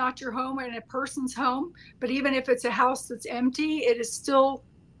 if it's not your home and a person's home, but even if it's a house that's empty, it is still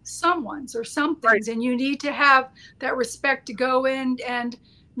someone's or something's. And you need to have that respect to go in and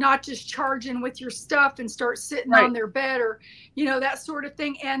not just charge in with your stuff and start sitting on their bed or, that sort of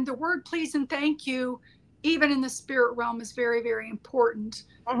thing. And the word please and thank you, even in the spirit realm, is very, very important.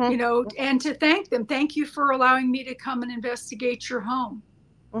 And to thank them. Thank you for allowing me to come and investigate your home.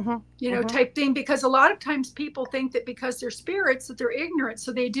 Type thing, because a lot of times people think that because they're spirits that they're ignorant.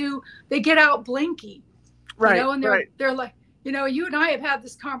 So they get out blinky, and they're like, you and I have had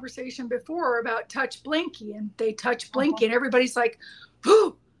this conversation before about touch blinky, and they touch blinky and everybody's like,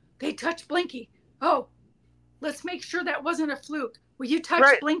 "Ooh, they touch blinky. Oh, let's make sure that wasn't a fluke. Will you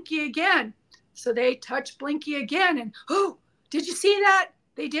touch blinky again?" So they touch blinky again, and "Oh, did you see that?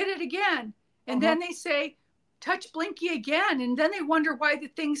 They did it again." And then they say, touch blinky again. And then they wonder why the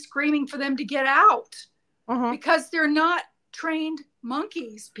thing's screaming for them to get out. Because they're not trained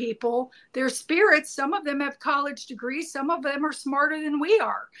monkeys, people. They're spirits. Some of them have college degrees. Some of them are smarter than we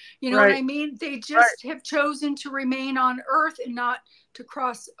are. You know what I mean? They just have chosen to remain on Earth and not to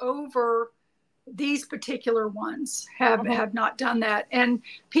cross over. These particular ones have not done that. And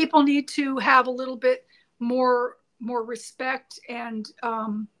people need to have a little bit more more respect and,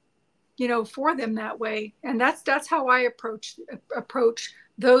 for them that way. And that's how I approach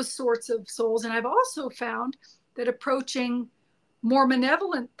those sorts of souls. And I've also found that approaching more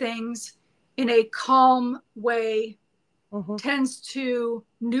malevolent things in a calm way tends to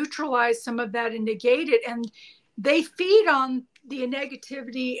neutralize some of that and negate it. And they feed on the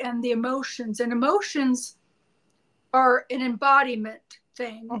negativity and the emotions. And emotions are an embodiment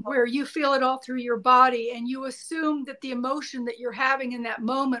thing where you feel it all through your body, and you assume that the emotion that you're having in that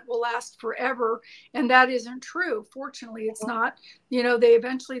moment will last forever. And that isn't true. Fortunately, it's not.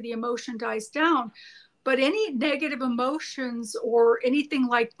 The emotion dies down. But any negative emotions or anything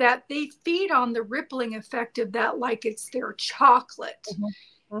like that, they feed on the rippling effect of that like it's their chocolate.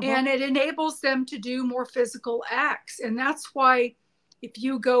 And it enables them to do more physical acts. And that's why if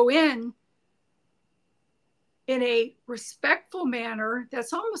you go in a respectful manner,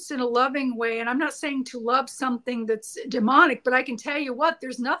 that's almost in a loving way. And I'm not saying to love something that's demonic, but I can tell you what,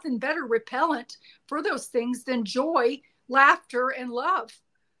 there's nothing better repellent for those things than joy, laughter, and love.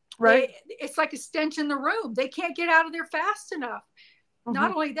 Right. It's like a stench in the room. They can't get out of there fast enough.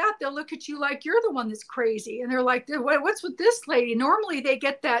 Not only that, they'll look at you like you're the one that's crazy. And they're like, what's with this lady? Normally they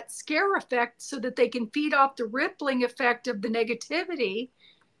get that scare effect so that they can feed off the rippling effect of the negativity.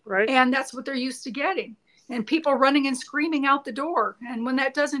 Right. And that's what they're used to getting. And people running and screaming out the door. And when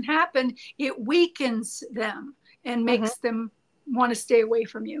that doesn't happen, it weakens them and makes them want to stay away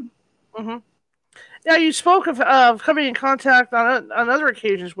from you. Now, you spoke of coming in contact on other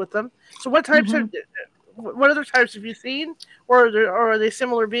occasions with them. So what types what other types have you seen? Or are they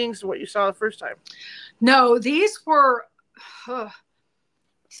similar beings to what you saw the first time? No, these were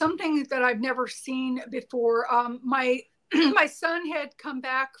something that I've never seen before. My son had come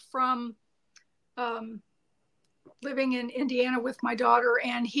back from living in Indiana with my daughter,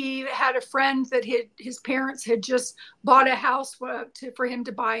 and he had a friend that his parents had just bought a house for him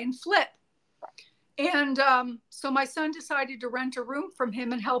to buy and flip. And so my son decided to rent a room from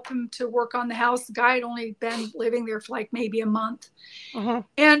him and help him to work on the house. The guy had only been living there for like maybe a month.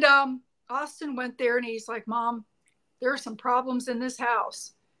 And Austin went there and he's like, Mom, there are some problems in this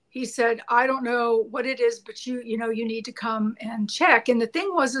house. He said, I don't know what it is, but you need to come and check. And the thing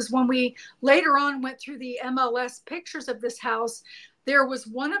is when we later on went through the MLS pictures of this house, there was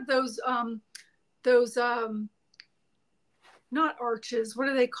one of those not arches, what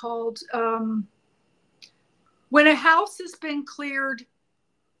are they called? When a house has been cleared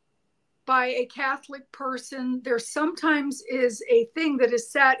by a Catholic person, there sometimes is a thing that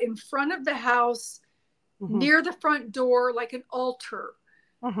is set in front of the house near the front door, like an altar.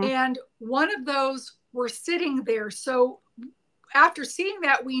 And one of those were sitting there. So after seeing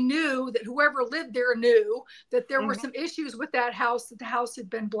that, we knew that whoever lived there knew that there were some issues with that house, that the house had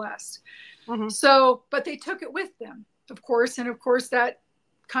been blessed. So, but they took it with them, of course. And of course, that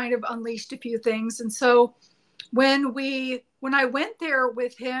kind of unleashed a few things. And so when I went there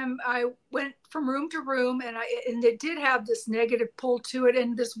with him, I went from room to room, and it did have this negative pull to it.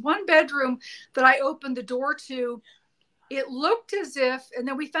 And this one bedroom that I opened the door to, it looked as if, and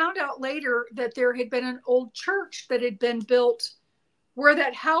then we found out later that there had been an old church that had been built where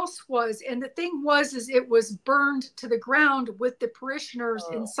that house was. And the thing is it was burned to the ground with the parishioners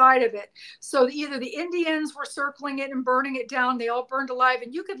inside of it. So either the Indians were circling it and burning it down, they all burned alive,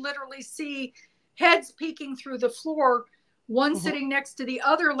 and you could literally see heads peeking through the floor, one sitting next to the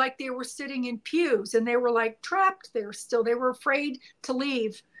other, like they were sitting in pews, and they were like trapped there still. They were afraid to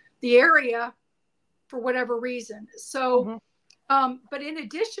leave the area for whatever reason. So, but in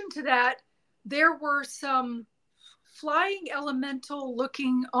addition to that, there were some flying elemental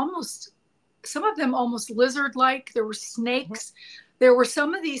looking, some of them almost lizard-like. There were snakes. There were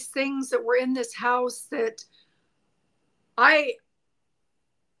some of these things that were in this house that I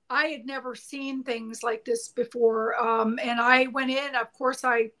had never seen things like this before. And I went in, of course,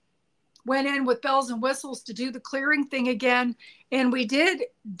 I went in with bells and whistles to do the clearing thing again. And we did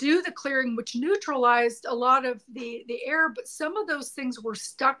do the clearing, which neutralized a lot of the air, but some of those things were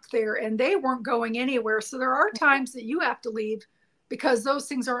stuck there and they weren't going anywhere. So there are times that you have to leave because those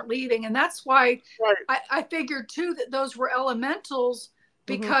things aren't leaving. And that's why I figured too that those were elementals,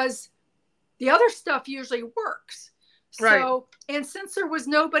 because the other stuff usually works. So, and since there was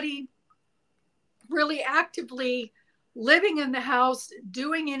nobody really actively living in the house,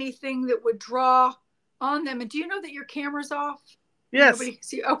 doing anything that would draw on them. And do you know that your camera's off? Yes. Nobody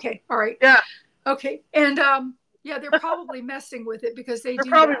see. Okay. All right. Yeah. Okay. And yeah, they're probably messing with it because they're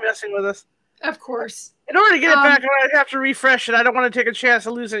probably messing with us. Of course. In order to get it back, I'd have to refresh it. I don't want to take a chance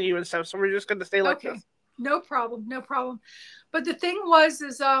of losing you and stuff, so we're just going to stay like this. No problem. No problem. But the thing was,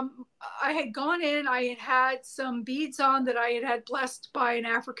 is I had gone in, I had some beads on that I had blessed by an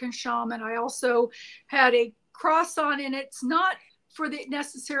African shaman. I also had a cross on, and it's not for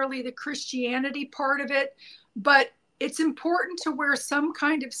necessarily the Christianity part of it, but it's important to wear some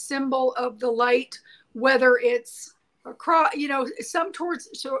kind of symbol of the light, whether it's a cross, some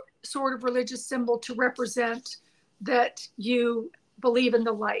sort of religious symbol to represent that you believe in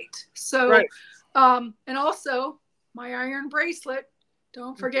the light. So, right. And also my iron bracelet.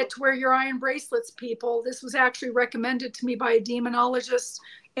 Don't forget to wear your iron bracelets, people. This was actually recommended to me by a demonologist,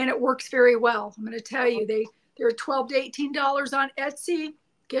 and it works very well. I'm going to tell you, they're $12 to $18 on Etsy.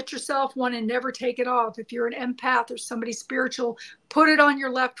 Get yourself one and never take it off. If you're an empath or somebody spiritual, put it on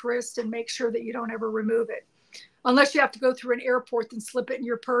your left wrist and make sure that you don't ever remove it. Unless you have to go through an airport, then slip it in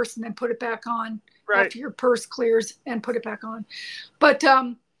your purse and then put it back on after your purse clears and put it back on. But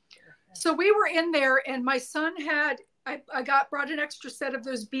so we were in there, and my son I brought an extra set of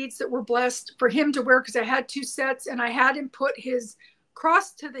those beads that were blessed for him to wear, because I had 2 sets, and I had him put his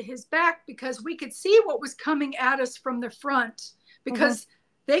cross to his back because we could see what was coming at us from the front, because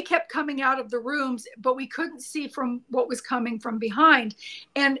they kept coming out of the rooms, but we couldn't see from what was coming from behind.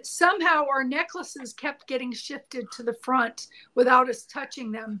 And somehow our necklaces kept getting shifted to the front without us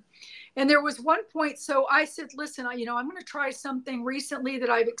touching them. And there was one point, so I said, listen, I'm going to try something recently that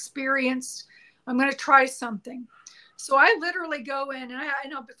I've experienced. I'm going to try something. So I literally go in, and I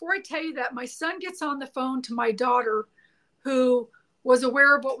know, before I tell you that, my son gets on the phone to my daughter, who was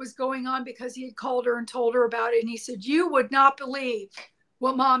aware of what was going on because he had called her and told her about it. And he said, you would not believe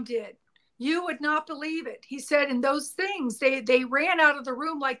what Mom did. You would not believe it. He said, and those things, they ran out of the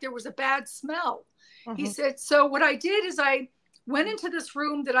room like there was a bad smell. He said, so what I did is I went into this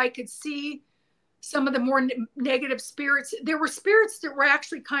room that I could see some of the more negative spirits. There were spirits that were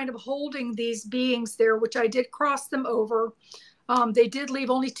actually kind of holding these beings there, which I did cross them over. They did leave.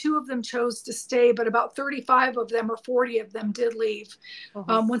 Only 2 of them chose to stay, but about 35 of them or 40 of them did leave.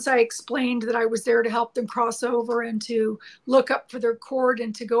 Once I explained that I was there to help them cross over and to look up for their cord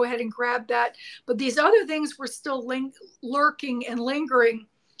and to go ahead and grab that. But these other things were still lurking and lingering.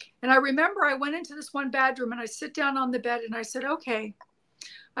 And I remember I went into this one bedroom, and I sit down on the bed, and I said, okay.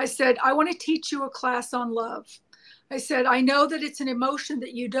 I said, I want to teach you a class on love. I said, I know that it's an emotion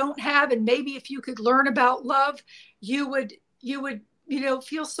that you don't have. And maybe if you could learn about love, you would,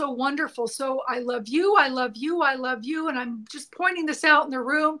 feel so wonderful. So I love you. I love you. I love you. And I'm just pointing this out in the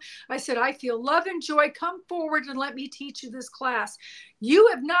room. I said, I feel love and joy. Come forward and let me teach you this class. You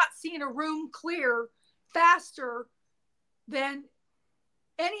have not seen a room clear faster than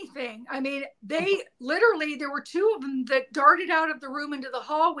anything. I mean, they literally, there were 2 of them that darted out of the room into the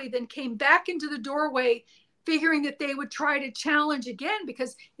hallway, then came back into the doorway, figuring that they would try to challenge again,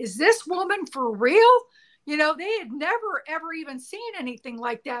 because is this woman for real? They had never, ever even seen anything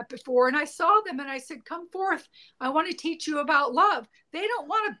like that before. And I saw them and I said, come forth. I want to teach you about love. They don't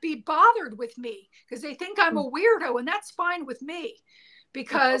want to be bothered with me because they think I'm a weirdo, and that's fine with me,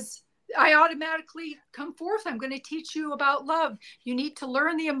 because I automatically come forth. I'm going to teach you about love. You need to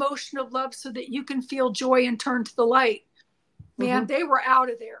learn the emotion of love so that you can feel joy and turn to the light. Man, they were out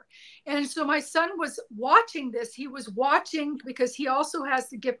of there. And so my son was watching this. He was watching, because he also has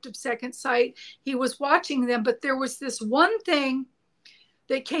the gift of second sight. He was watching them, but there was this one thing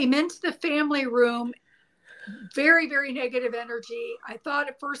that came into the family room, very, very negative energy. I thought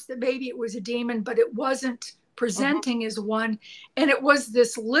at first that maybe it was a demon, but it wasn't presenting as one. And it was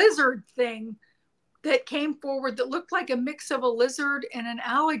this lizard thing that came forward that looked like a mix of a lizard and an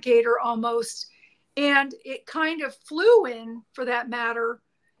alligator almost. And it kind of flew in, for that matter,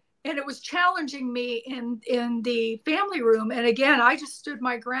 and it was challenging me in the family room. And again, I just stood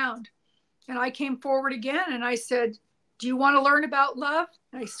my ground, and I came forward again, and I said, do you want to learn about love?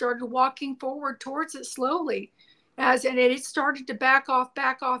 And I started walking forward towards it slowly, and it started to back off.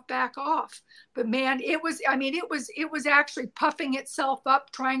 But man, it was actually puffing itself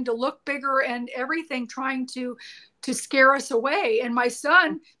up, trying to look bigger and everything, trying to scare us away. And my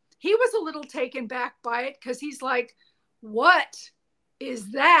son, he was a little taken back by it, because he's like, what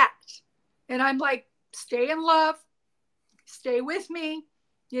is that? And I'm like, stay in love, stay with me,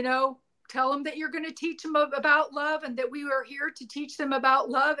 tell them that you're going to teach them about love, and that we are here to teach them about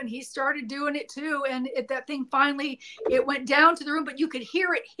love. And he started doing it too. And that thing finally, it went down to the room, but you could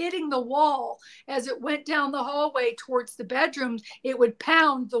hear it hitting the wall as it went down the hallway towards the bedrooms. It would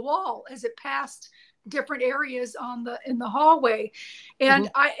pound the wall as it passed different areas in the hallway. And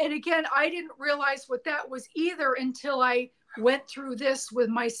again, I didn't realize what that was either until I went through this with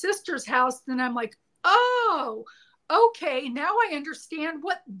my sister's house. Then I'm like, oh, okay, now I understand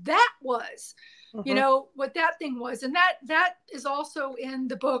what that was. you know, what that thing was. And that is also in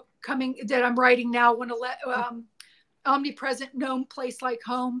the book that I'm writing now, Omnipresent Gnome Place Like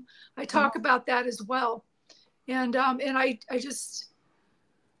Home. I talk about that as well. And I just,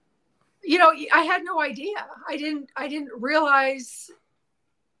 you know, I had no idea. I didn't realize,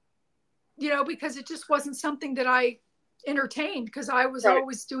 you know, because it just wasn't something that I entertained, because I was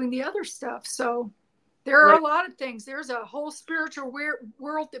always doing the other stuff. So there are a lot of things. There's a whole spiritual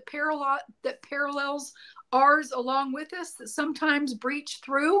world that parallels ours along with us, that sometimes breach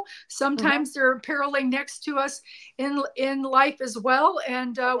through. Sometimes they're paralleling next to us in life as well.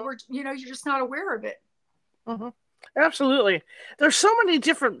 And we're, you know, you're just not aware of it. Absolutely. There's so many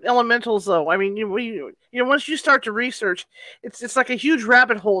different elementals, though. I mean, you know, once you start to research, it's like a huge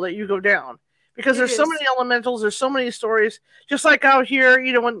rabbit hole that you go down, because there's so many elementals. There's so many stories. Just like out here,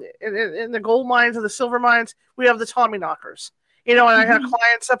 you know, in the gold mines and the silver mines, we have the Tommyknockers. You know, and I have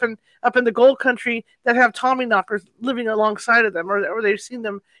clients up in the gold country that have Tommyknockers living alongside of them, or they've seen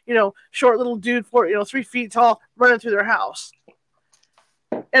them, you know, short little dude, 3 feet tall, running through their house.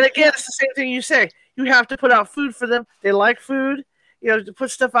 And again, it's the same thing you say. You have to put out food for them. They like food, you know, to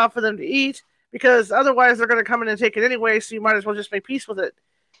put stuff out for them to eat, because otherwise they're going to come in and take it anyway. So you might as well just make peace with it.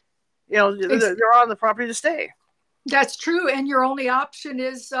 You know, they're on the property to stay. That's true. And your only option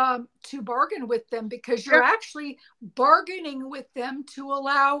is to bargain with them, because you're actually bargaining with them to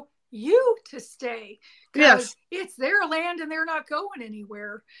allow you to stay. Because it's their land and they're not going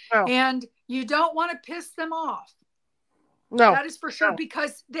anywhere. No. And you don't want to piss them off. No. That is for sure,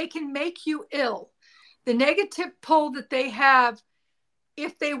 because they can make you ill. The negative pull that they have,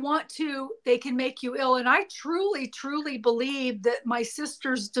 if they want to, they can make you ill. And I truly, truly believe that my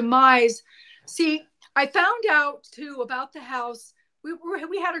sister's demise, see, I found out too about the house.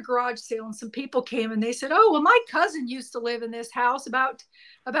 We had a garage sale and some people came and they said, oh, well, my cousin used to live in this house about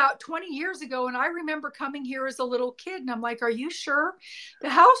 20 years ago. And I remember coming here as a little kid. And I'm like, are you sure? The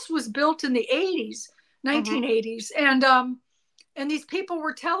house was built in the 80s, 1980s. And these people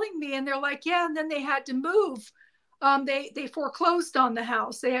were telling me, and they're like, yeah, and then they had to move. They foreclosed on the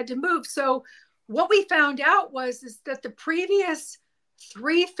house. They had to move. So what we found out is that the previous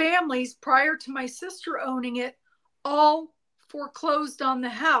 3 families prior to my sister owning it all foreclosed on the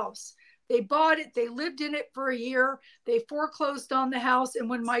house. They bought it. They lived in it for a year. They foreclosed on the house. And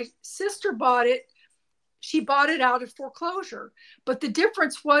when my sister bought it, she bought it out of foreclosure. But the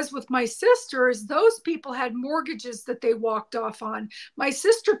difference was with my sister is those people had mortgages that they walked off on. My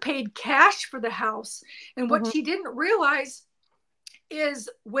sister paid cash for the house. And what she didn't realize is,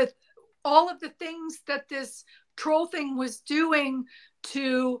 with all of the things that this troll thing was doing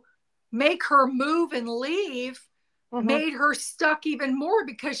to make her move and leave, made her stuck even more,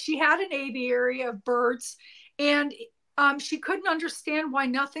 because she had an aviary of birds and she couldn't understand why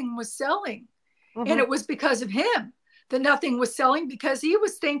nothing was selling. And it was because of him that nothing was selling, because he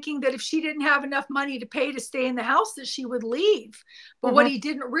was thinking that if she didn't have enough money to pay to stay in the house, that she would leave. But what he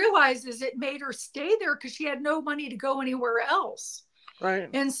didn't realize is it made her stay there because she had no money to go anywhere else. Right.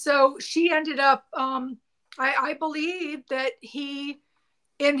 And so she ended up, I believe that he,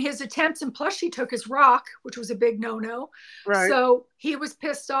 in his attempts, and plus she took his rock, which was a big no-no. Right. So he was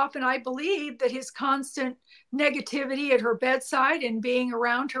pissed off. And I believe that his constant negativity at her bedside and being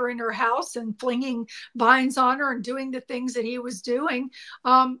around her in her house and flinging vines on her and doing the things that he was doing,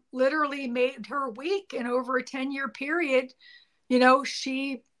 literally made her weak. And over a 10-year period, you know,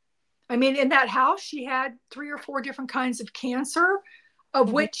 in that house, she had 3 or 4 different kinds of cancer,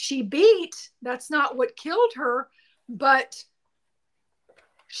 of which she beat. That's not what killed her, but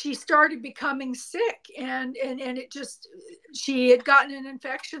she started becoming sick, and it just, she had gotten an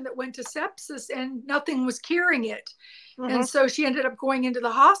infection that went to sepsis and nothing was curing it. And so she ended up going into the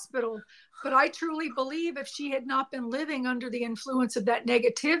hospital. But I truly believe if she had not been living under the influence of that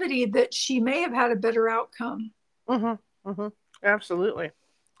negativity, that she may have had a better outcome. Absolutely.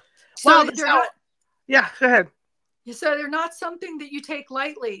 So yeah, go ahead. So they're not something that you take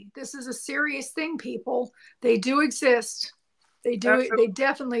lightly. This is a serious thing, people. They do exist. They do. Absolutely. They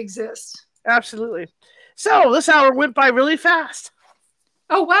definitely exist. Absolutely. So this hour went by really fast.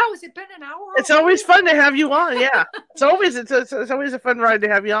 Oh wow! Has it been an hour? It's always fun to have you on. Yeah, it's always a fun ride to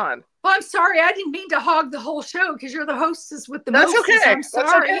have you on. Well, I'm sorry, I didn't mean to hog the whole show because you're the hostess with the That's mostest. Okay. I'm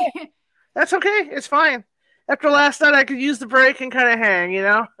sorry. That's okay. It's fine. After last night, I could use the break and kind of hang, you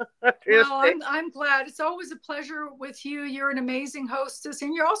know? Well, I'm glad. It's always a pleasure with you. You're an amazing hostess,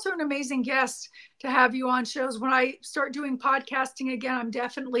 and you're also an amazing guest to have you on shows. When I start doing podcasting again, I'm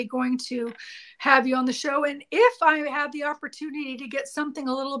definitely going to have you on the show. And if I have the opportunity to get something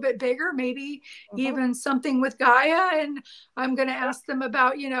a little bit bigger, maybe even something with Gaia, and I'm going to ask them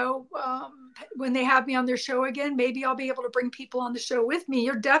about, when they have me on their show again, maybe I'll be able to bring people on the show with me.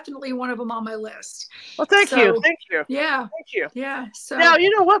 You're definitely one of them on my list. Well, thank you. Thank you. Yeah. Thank you. Yeah. So now,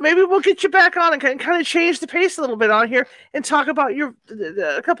 you know what? Maybe we'll get you back on and kind of change the pace a little bit on here and talk about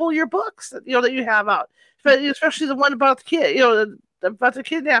a couple of your books that you have out, especially the one about the kid, about the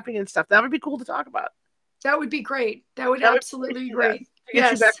kidnapping and stuff. That would be cool to talk about. That would be great. That would absolutely be great. To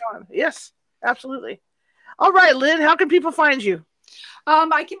get you back on. Yes, absolutely. All right, Lynn, how can people find you?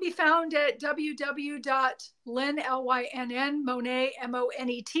 I can be found at www.lynn, Lynn, Monet,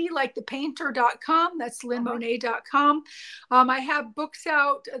 Monet, like the painter.com. That's lynnmonet.com. I have books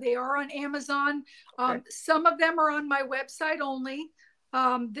out. They are on Amazon. Okay. Some of them are on my website only.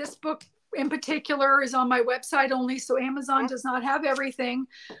 This book in particular is on my website only, so Amazon does not have everything.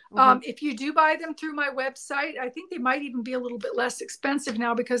 If you do buy them through my website, I think they might even be a little bit less expensive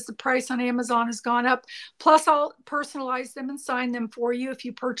now because the price on Amazon has gone up. Plus, I'll personalize them and sign them for you if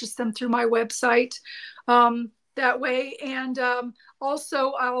you purchase them through my website that way. And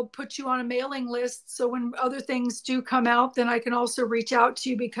also, I'll put you on a mailing list, so when other things do come out, then I can also reach out to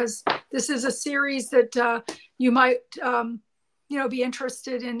you, because this is a series that you might be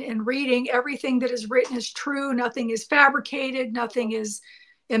interested in reading. Everything that is written is true. Nothing is fabricated. Nothing is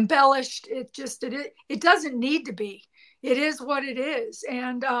embellished. It doesn't need to be. It is what it is.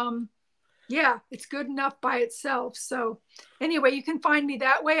 And it's good enough by itself. So anyway, you can find me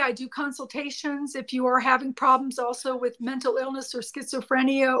that way. I do consultations if you are having problems also with mental illness or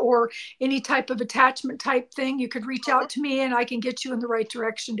schizophrenia or any type of attachment type thing. You could reach out to me and I can get you in the right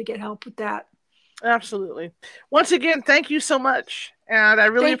direction to get help with that. Absolutely. Once again, thank you so much. And I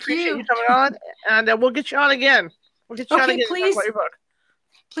really appreciate you coming on. And we'll get you on again. We'll get you on again. Please, your book.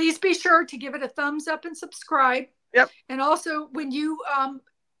 Please be sure to give it a thumbs up and subscribe. Yep. And also, when you,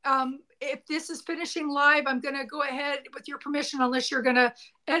 if this is finishing live, I'm going to go ahead, with your permission, unless you're going to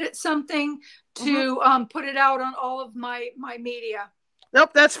edit something, to put it out on all of my media.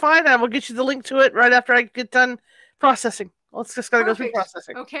 Nope, that's fine. I will get you the link to it right after I get done processing. Let's just gotta go through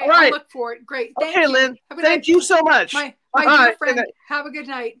processing. Okay, all right. I'll look for it. Great. Thank you. Lynn. Thank you so much. My dear friend, have a good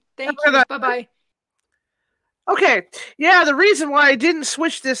night. Thank you. Bye-bye. Okay. Yeah, the reason why I didn't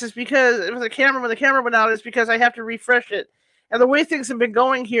switch this is because when the camera went out, is because I have to refresh it. And the way things have been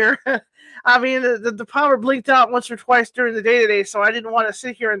going here, I mean, the power blinked out once or twice during the day today, so I didn't want to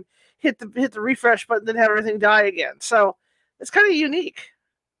sit here and hit the refresh button and then have everything die again. So it's kind of unique.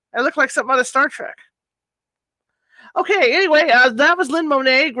 I look like something out of Star Trek. Okay, anyway, that was Lynn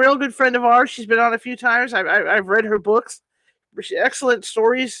Monet, a real good friend of ours. She's been on a few times. I've read her books. Excellent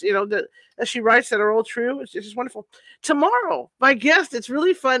stories, that she writes that are all true. It's just wonderful. Tomorrow, my guest, it's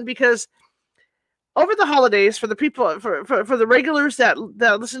really fun because over the holidays, for the people, for the regulars that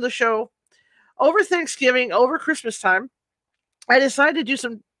listen to the show, over Thanksgiving, over Christmas time, I decided to do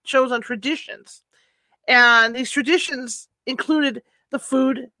some shows on traditions. And these traditions included the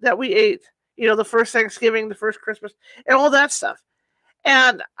food that we ate. The first Thanksgiving, the first Christmas, and all that stuff.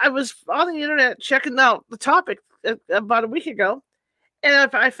 And I was on the internet checking out the topic about a week ago,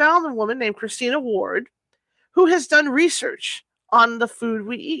 and I found a woman named Christina Ward who has done research on the food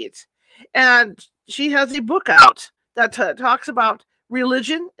we eat. And she has a book out that talks about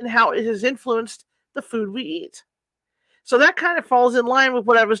religion and how it has influenced the food we eat. So that kind of falls in line with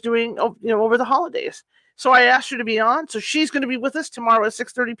what I was doing, over the holidays. So I asked her to be on. So she's going to be with us tomorrow at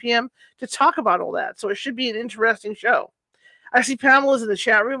 6:30 p.m. to talk about all that. So it should be an interesting show. I see Pamela's in the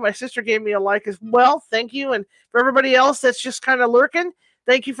chat room. My sister gave me a like as well. Thank you. And for everybody else that's just kind of lurking,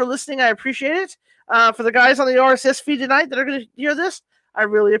 thank you for listening. I appreciate it. For the guys on the RSS feed tonight that are going to hear this, I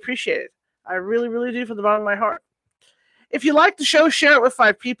really appreciate it. I really, really do, from the bottom of my heart. If you like the show, share it with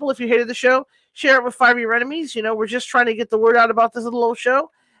 5 people. If you hated the show, share it with 5 of your enemies. We're just trying to get the word out about this little old show.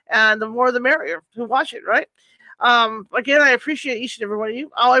 And the more the merrier who watch it, right? Again, I appreciate each and every one of you.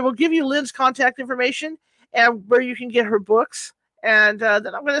 I will give you Lynn's contact information and where you can get her books. And then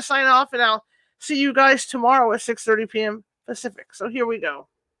I'm going to sign off, and I'll see you guys tomorrow at 6:30 p.m. Pacific. So here we go.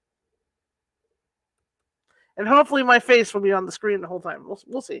 And hopefully my face will be on the screen the whole time.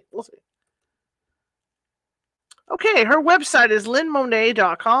 We'll see. We'll see. Okay, her website is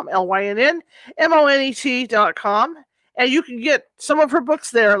lynnmonet.com, lynnmonet.com. And you can get some of her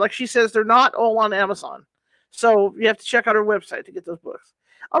books there. Like she says, they're not all on Amazon. So you have to check out her website to get those books.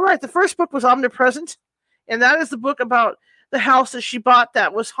 All right, the first book was Omnipresent. And that is the book about the house that she bought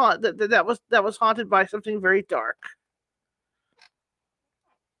that was haunted by something very dark.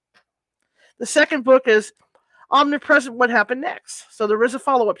 The second book is Omnipresent, What Happened Next. So there is a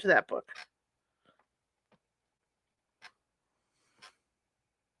follow-up to that book.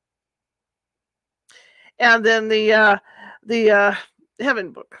 And then the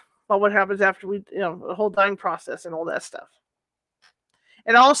Heaven book. about what happens after we, the whole dying process and all that stuff.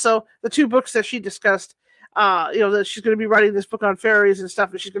 And also the 2 books that she discussed, that she's going to be writing this book on fairies and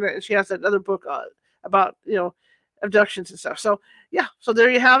stuff, and she has that other book about, abductions and stuff. So yeah, so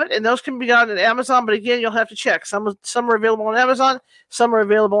there you have it, and those can be gotten at Amazon. But again, you'll have to check. Some are available on Amazon, some are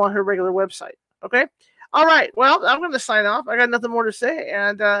available on her regular website. Okay. All right. Well, I'm going to sign off. I got nothing more to say,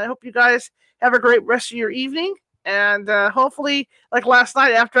 and I hope you guys have a great rest of your evening. And hopefully, like last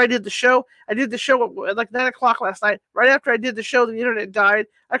night after I did the show at like 9:00 last night. Right after I did the show, the internet died.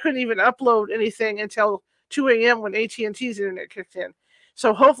 I couldn't even upload anything until 2 a.m. when AT&T's internet kicked in.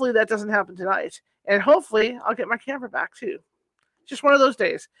 So hopefully that doesn't happen tonight. And hopefully I'll get my camera back too. Just one of those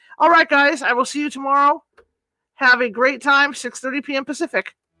days. All right, guys. I will see you tomorrow. Have a great time. 6:30 p.m.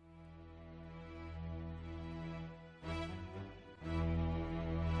 Pacific.